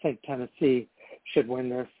way, I think Tennessee should win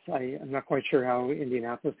this. I'm not quite sure how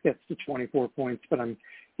Indianapolis gets to 24 points, but I'm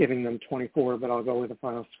giving them 24. But I'll go with the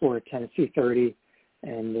final score at Tennessee 30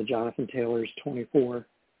 and Jonathan Taylor's 24.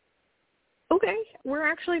 Okay, we're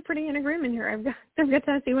actually pretty in agreement here. I've got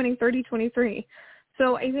Tennessee winning 30-23.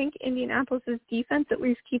 So I think Indianapolis' defense at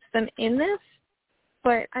least keeps them in this.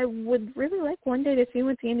 But I would really like one day to see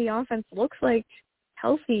what the Indy offense looks like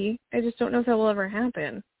healthy. I just don't know if that will ever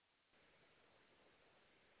happen.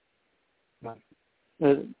 That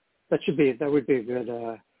would be a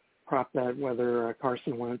good prop bet, whether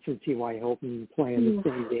Carson Wentz and T.Y. Hilton play in the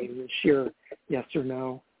same game this year, yes or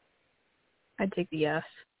no? I'd take the yes.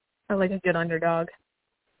 I like a good underdog.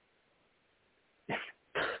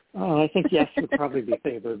 I think yes would probably be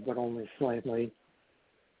favored, but only slightly.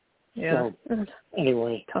 Yeah. So,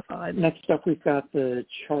 anyway, tough odds. Next up, we've got the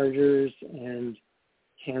Chargers and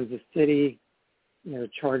Kansas City.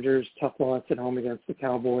 Chargers, tough loss at home against the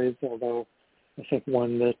Cowboys, although I think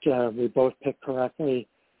one that we both picked correctly.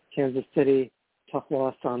 Kansas City, tough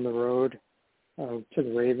loss on the road to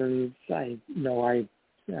the Ravens. I know I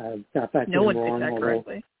got that no game wrong. No one picked that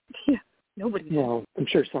correctly. Yeah, nobody did. Well, I'm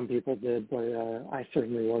sure some people did, but I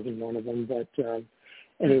certainly wasn't one of them. But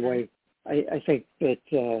anyway, I think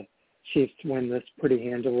that Chiefs win this pretty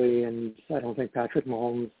handily, and I don't think Patrick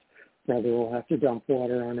Mahomes' brother will have to dump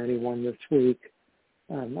water on anyone this week.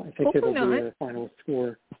 I think it'll be a final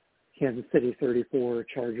score. Kansas City 34,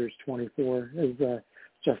 Chargers 24, as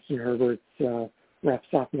Justin Herbert's rough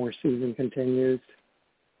sophomore season continues.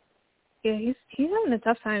 Yeah, he's having a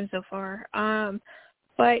tough time so far.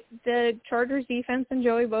 But the Chargers defense and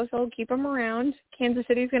Joey Bosa will keep him around. Kansas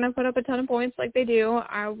City's going to put up a ton of points like they do.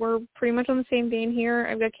 We're pretty much on the same vein here.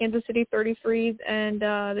 I've got Kansas City 33 and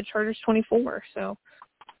the Chargers 24. So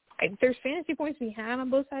there's fantasy points to be had on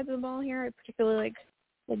both sides of the ball here. I particularly like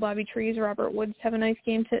Bobby Trees, Robert Woods have a nice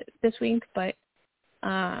game this week. But,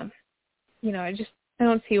 I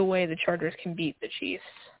don't see a way the Chargers can beat the Chiefs.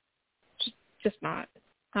 Just not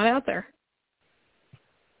out there.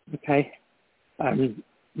 Okay.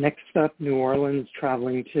 Next up, New Orleans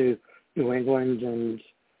traveling to New England, and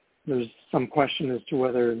there's some question as to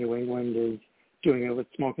whether New England is doing it with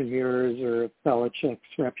smoke and mirrors or if Belichick's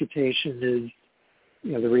reputation is,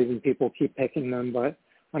 the reason people keep picking them. But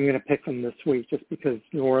I'm going to pick them this week just because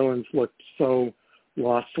New Orleans looked so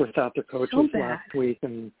lost without their coaches last week,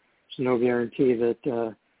 and there's no guarantee that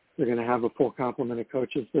they're going to have a full complement of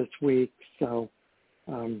coaches this week. So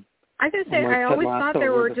I could say I always thought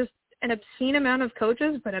there were just an obscene amount of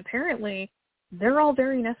coaches, but apparently they're all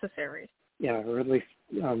very necessary. Yeah, or at least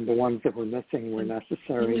the ones that were missing were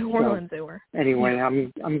necessary. In New Orleans, they were. Anyway,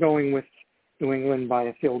 I'm going with New England by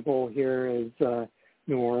a field goal here as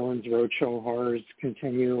New Orleans roadshow horrors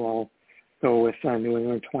continue. I'll go with New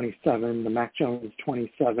England 27, the Mac Jones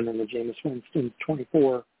 27, and the Jameis Winston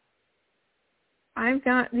 24. I've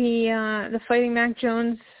got the Fighting Mac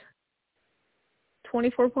Jones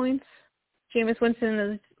 24 points. Jameis Winston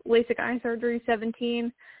is LASIK eye surgery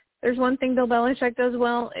 17. There's one thing Bill Belichick does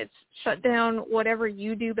well. It's shut down whatever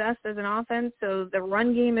you do best as an offense. So the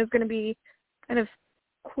run game is going to be kind of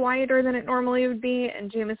quieter than it normally would be,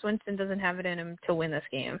 and Jameis Winston doesn't have it in him to win this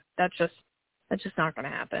game. That's just not going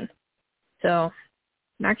to happen. So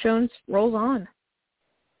Mac Jones rolls on.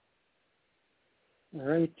 All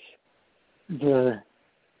right. The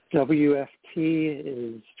WFT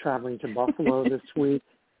is traveling to Buffalo this week,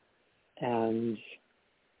 and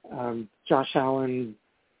Josh Allen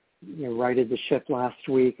righted the ship last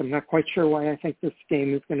week. I'm not quite sure why I think this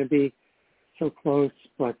game is going to be so close,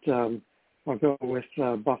 but I'll go with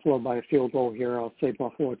Buffalo by a field goal here. I'll say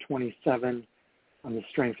Buffalo 27 on the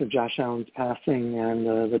strength of Josh Allen's passing and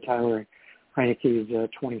the Tyler Heineke's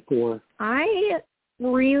 24. I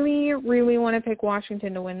really, really want to pick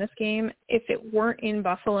Washington to win this game. If it weren't in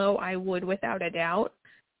Buffalo, I would without a doubt.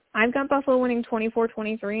 I've got Buffalo winning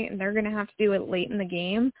 24-23, and they're going to have to do it late in the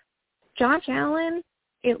game. Josh Allen,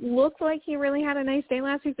 it looked like he really had a nice day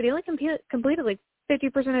last week, but he only completed like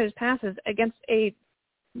 50% of his passes against a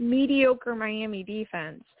mediocre Miami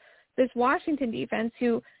defense. This Washington defense,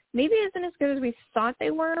 who maybe isn't as good as we thought they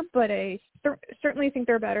were, but I certainly think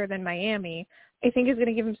they're better than Miami, I think is going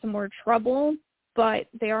to give them some more trouble. But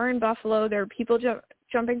they are in Buffalo. There are people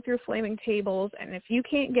jumping through flaming tables, and if you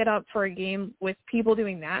can't get up for a game with people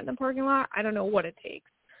doing that in the parking lot, I don't know what it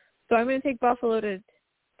takes. So I'm going to take Buffalo to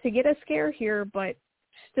get a scare here, but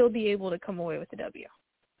still be able to come away with the W.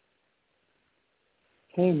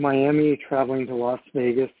 Okay, Miami traveling to Las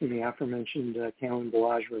Vegas in the aforementioned Kalen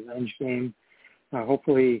Balaj revenge game.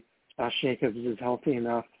 Hopefully Josh Jacobs is healthy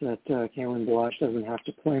enough that Kalen Balaj doesn't have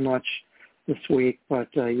to play much this week, but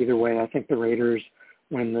either way, I think the Raiders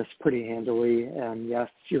win this pretty handily. And yes,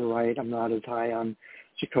 you're right, I'm not as high on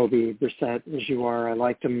Jacoby Brissett as you are. I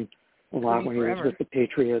liked him a lot when he was with the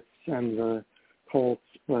Patriots and the Colts,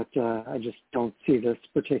 but I just don't see this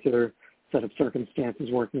particular set of circumstances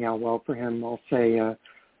working out well for him. I'll say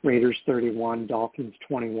Raiders 31, Dolphins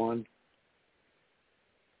 21.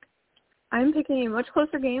 I'm picking a much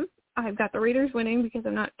closer game. I've got the Raiders winning because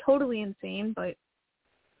I'm not totally insane, but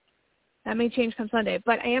that may change come Sunday.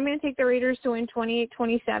 But I am going to take the Raiders to win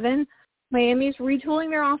 28-27. Miami's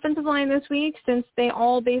retooling their offensive line this week since they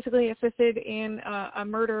all basically assisted in a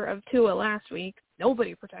murder of Tua last week.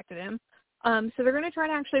 Nobody protected him. So they're going to try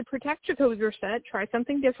to actually protect Jacoby Brissett, try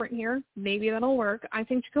something different here. Maybe that'll work. I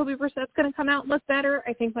think Jacoby Brissett's going to come out and look better.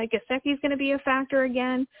 I think Mike Gesicki's going to be a factor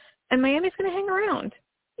again. And Miami's going to hang around,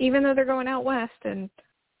 even though they're going out west. And,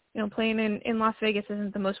 playing in Las Vegas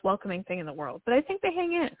isn't the most welcoming thing in the world. But I think they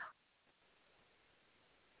hang in.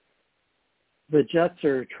 The Jets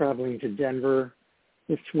are traveling to Denver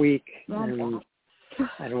this week, and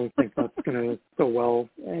I don't think that's going to go well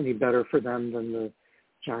any better for them than the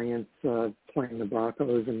Giants playing the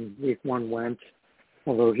Broncos in week one went.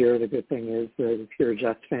 Although here the good thing is that if you're a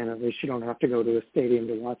Jets fan, at least you don't have to go to a stadium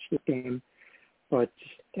to watch the game. But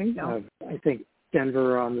I think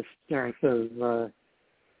Denver, on the strength of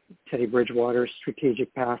Teddy Bridgewater's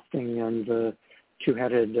strategic passing and the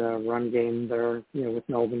two-headed run game there, with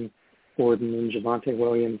Melvin Gordon and Javonte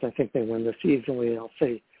Williams, I think they win this easily. I'll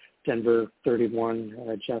say Denver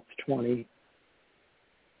 31, Jets 20.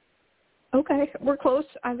 Okay, we're close.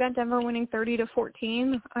 I've got Denver winning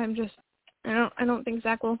 30-14. I don't think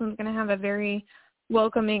Zach Wilson's going to have a very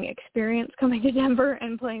welcoming experience coming to Denver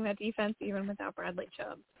and playing that defense even without Bradley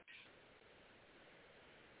Chubb.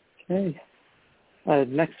 Okay.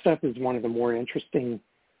 Next up is one of the more interesting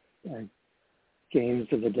games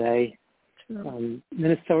of the day.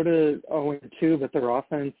 Minnesota 0-2, but their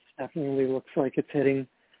offense definitely looks like it's hitting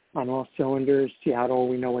on all cylinders. Seattle,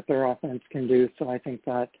 we know what their offense can do, so I think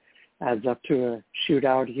that adds up to a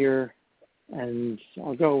shootout here. And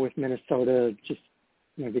I'll go with Minnesota just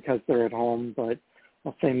because they're at home, but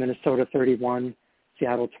I'll say Minnesota 31,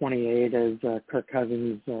 Seattle 28 as Kirk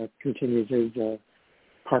Cousins continues his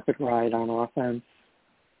carpet ride on offense.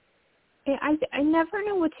 I never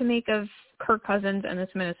know what to make of Kirk Cousins and this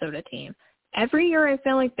Minnesota team. Every year I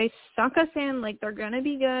feel like they suck us in, like they're going to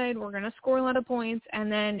be good, we're going to score a lot of points,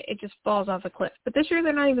 and then it just falls off a cliff. But this year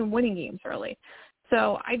they're not even winning games early.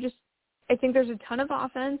 So I think there's a ton of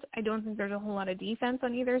offense. I don't think there's a whole lot of defense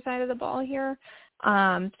on either side of the ball here. So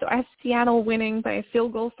I have Seattle winning by a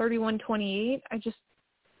field goal, 31-28.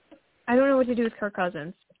 I don't know what to do with Kirk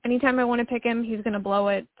Cousins. Anytime I want to pick him, he's going to blow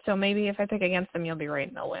it. So maybe if I pick against him, you'll be right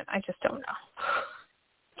and they'll win. I just don't know.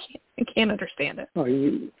 I can't understand it. Oh,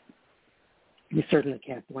 you certainly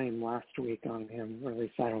can't blame last week on him, or at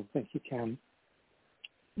least I don't think you can.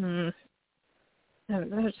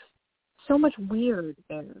 There's so much weird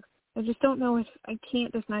there. I just don't know I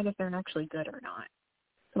can't decide if they're actually good or not.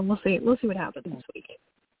 So we'll see. We'll see what happens this week.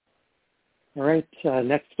 All right.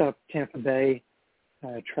 Next up, Tampa Bay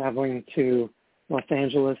traveling to Los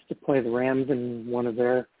Angeles to play the Rams in one of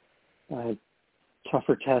their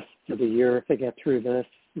tougher tests of the year. If they get through this,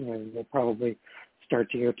 they'll probably start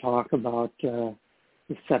to hear talk about the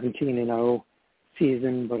 17-0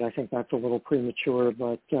 season, but I think that's a little premature.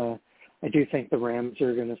 But I do think the Rams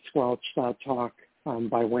are going to squelch that talk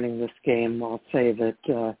by winning this game. I'll say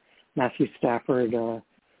that Matthew Stafford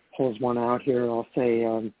pulls one out here. I'll say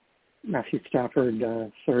Matthew Stafford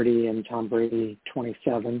 30 and Tom Brady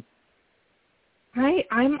 27.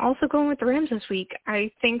 I'm also going with the Rams this week.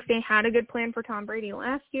 I think they had a good plan for Tom Brady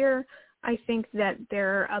last year. I think that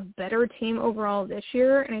they're a better team overall this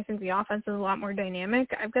year, and I think the offense is a lot more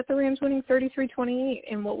dynamic. I've got the Rams winning 33-28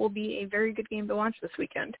 in what will be a very good game to watch this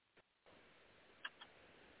weekend.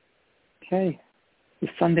 Okay. The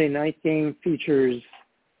Sunday night game features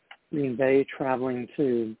Green Bay traveling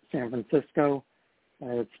to San Francisco.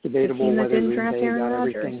 It's debatable whether Green Bay got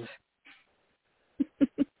everything.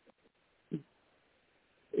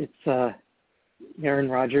 It's Aaron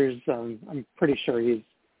Rodgers. I'm pretty sure he's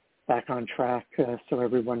back on track, so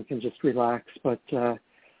everyone can just relax. But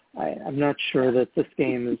I'm not sure that this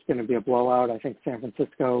game is going to be a blowout. I think San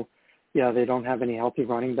Francisco, they don't have any healthy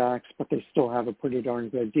running backs, but they still have a pretty darn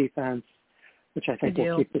good defense, which I think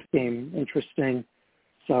will keep this game interesting.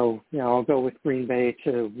 So, I'll go with Green Bay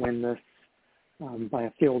to win this by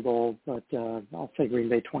a field goal, but I'll say Green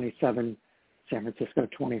Bay 27, San Francisco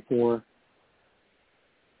 24.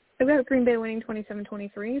 I've got Green Bay winning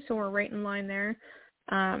 27-23, so we're right in line there.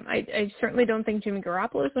 I certainly don't think Jimmy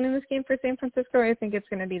Garoppolo is winning this game for San Francisco. I think it's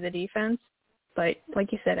going to be the defense. But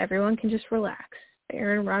like you said, everyone can just relax. The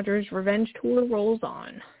Aaron Rodgers revenge tour rolls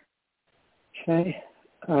on. Okay.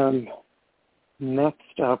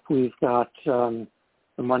 Next up, we've got the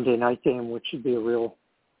Monday night game, which should be a real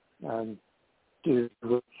do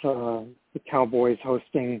with the Cowboys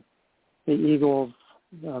hosting the Eagles.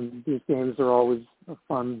 These games are always a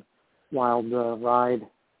fun, wild ride.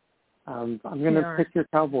 I'm going to pick your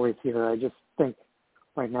Cowboys here. I just think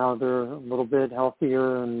right now they're a little bit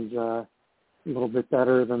healthier and a little bit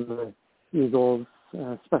better than the Eagles,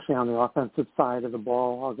 especially on the offensive side of the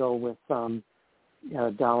ball. I'll go with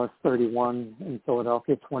Dallas 31 and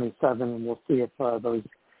Philadelphia 27, and we'll see if those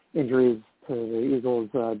injuries to the Eagles'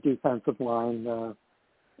 defensive line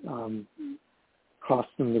cost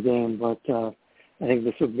them the game. But I think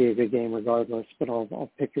this would be a good game regardless, but I'll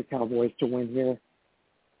pick your Cowboys to win here.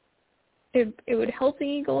 It would help the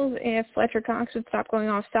Eagles if Fletcher Cox would stop going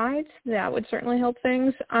off sides. That would certainly help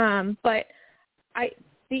things. But the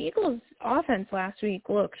Eagles' offense last week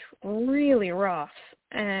looked really rough,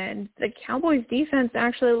 and the Cowboys' defense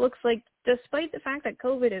actually looks like, despite the fact that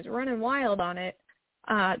COVID is running wild on it,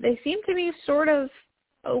 they seem to be sort of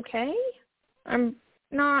okay. I'm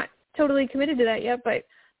not totally committed to that yet, but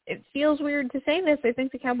it feels weird to say this. I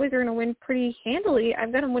think the Cowboys are going to win pretty handily.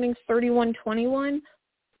 I've got them winning 31-21.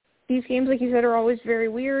 These games, like you said, are always very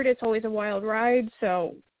weird. It's always a wild ride,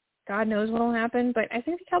 so God knows what will happen. But I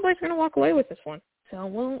think the Cowboys are going to walk away with this one. So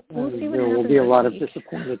we'll see what happens. There will be a lot of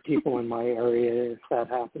disappointed people in my area if that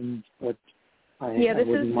happens. But this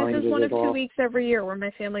is one of 2 2 weeks every year where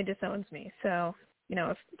my family disowns me. So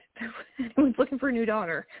if anyone's looking for a new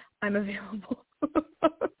daughter, I'm available.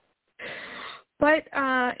 But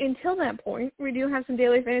until that point, we do have some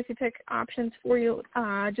daily fantasy pick options for you.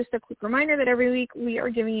 Just a quick reminder that every week we are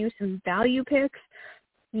giving you some value picks.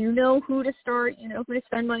 You know who to start. You know who to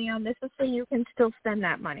spend money on. This is so you can still spend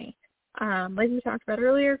that money. Like we talked about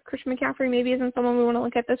earlier, Christian McCaffrey maybe isn't someone we want to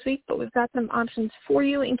look at this week, but we've got some options for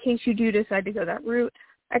you in case you do decide to go that route.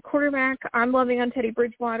 At quarterback, I'm loving on Teddy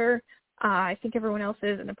Bridgewater. I think everyone else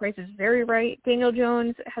is, and the price is very right. Daniel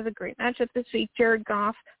Jones has a great matchup this week. Jared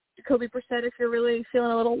Goff Jacoby Brissett if you're really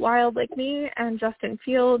feeling a little wild like me, and Justin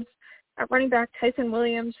Fields. At running back, Tyson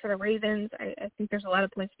Williams for the Ravens. I think there's a lot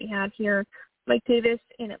of points to be had here. Mike Davis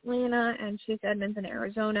in Atlanta and Chase Edmonds in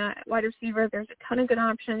Arizona. At wide receiver, there's a ton of good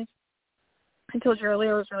options. I told you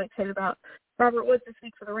earlier I was really excited about Robert Woods this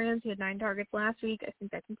week for the Rams. He had 9 targets last week. I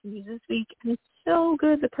think that continues this week. And he's so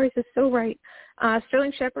good. The price is so right.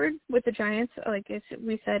 Sterling Shepard with the Giants, like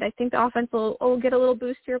we said, I think the offense will get a little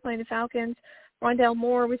boost here playing the Falcons. Rondale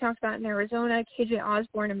Moore, we talked about in Arizona. KJ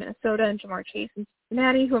Osborne in Minnesota, and Jamar Chase in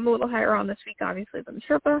Cincinnati, who I'm a little higher on this week, obviously, than the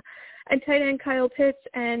Sherpa. And tight end Kyle Pitts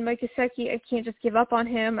and Mike Gesicki. I can't just give up on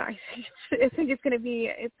him. I think it's going to be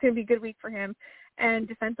a good week for him. And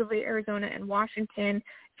defensively, Arizona and Washington.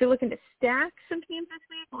 If you're looking to stack some teams this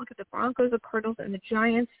week, look at the Broncos, the Cardinals, and the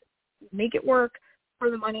Giants. Make it work for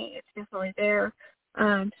the money. It's definitely there.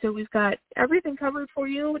 So we've got everything covered for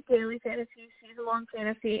you. Daily fantasy, season-long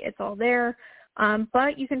fantasy, it's all there.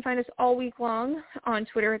 But you can find us all week long on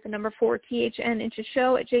Twitter at the number 4 THN into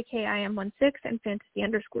show at JKIM16 and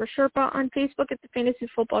fantasy_Sherpa on Facebook at the Fantasy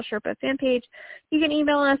Football Sherpa fan page. You can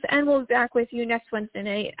email us, and we'll be back with you next Wednesday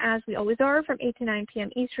night, as we always are, from 8 to 9 p.m.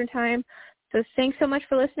 Eastern Time. So thanks so much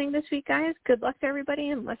for listening this week, guys. Good luck to everybody,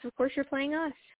 unless, of course, you're playing us.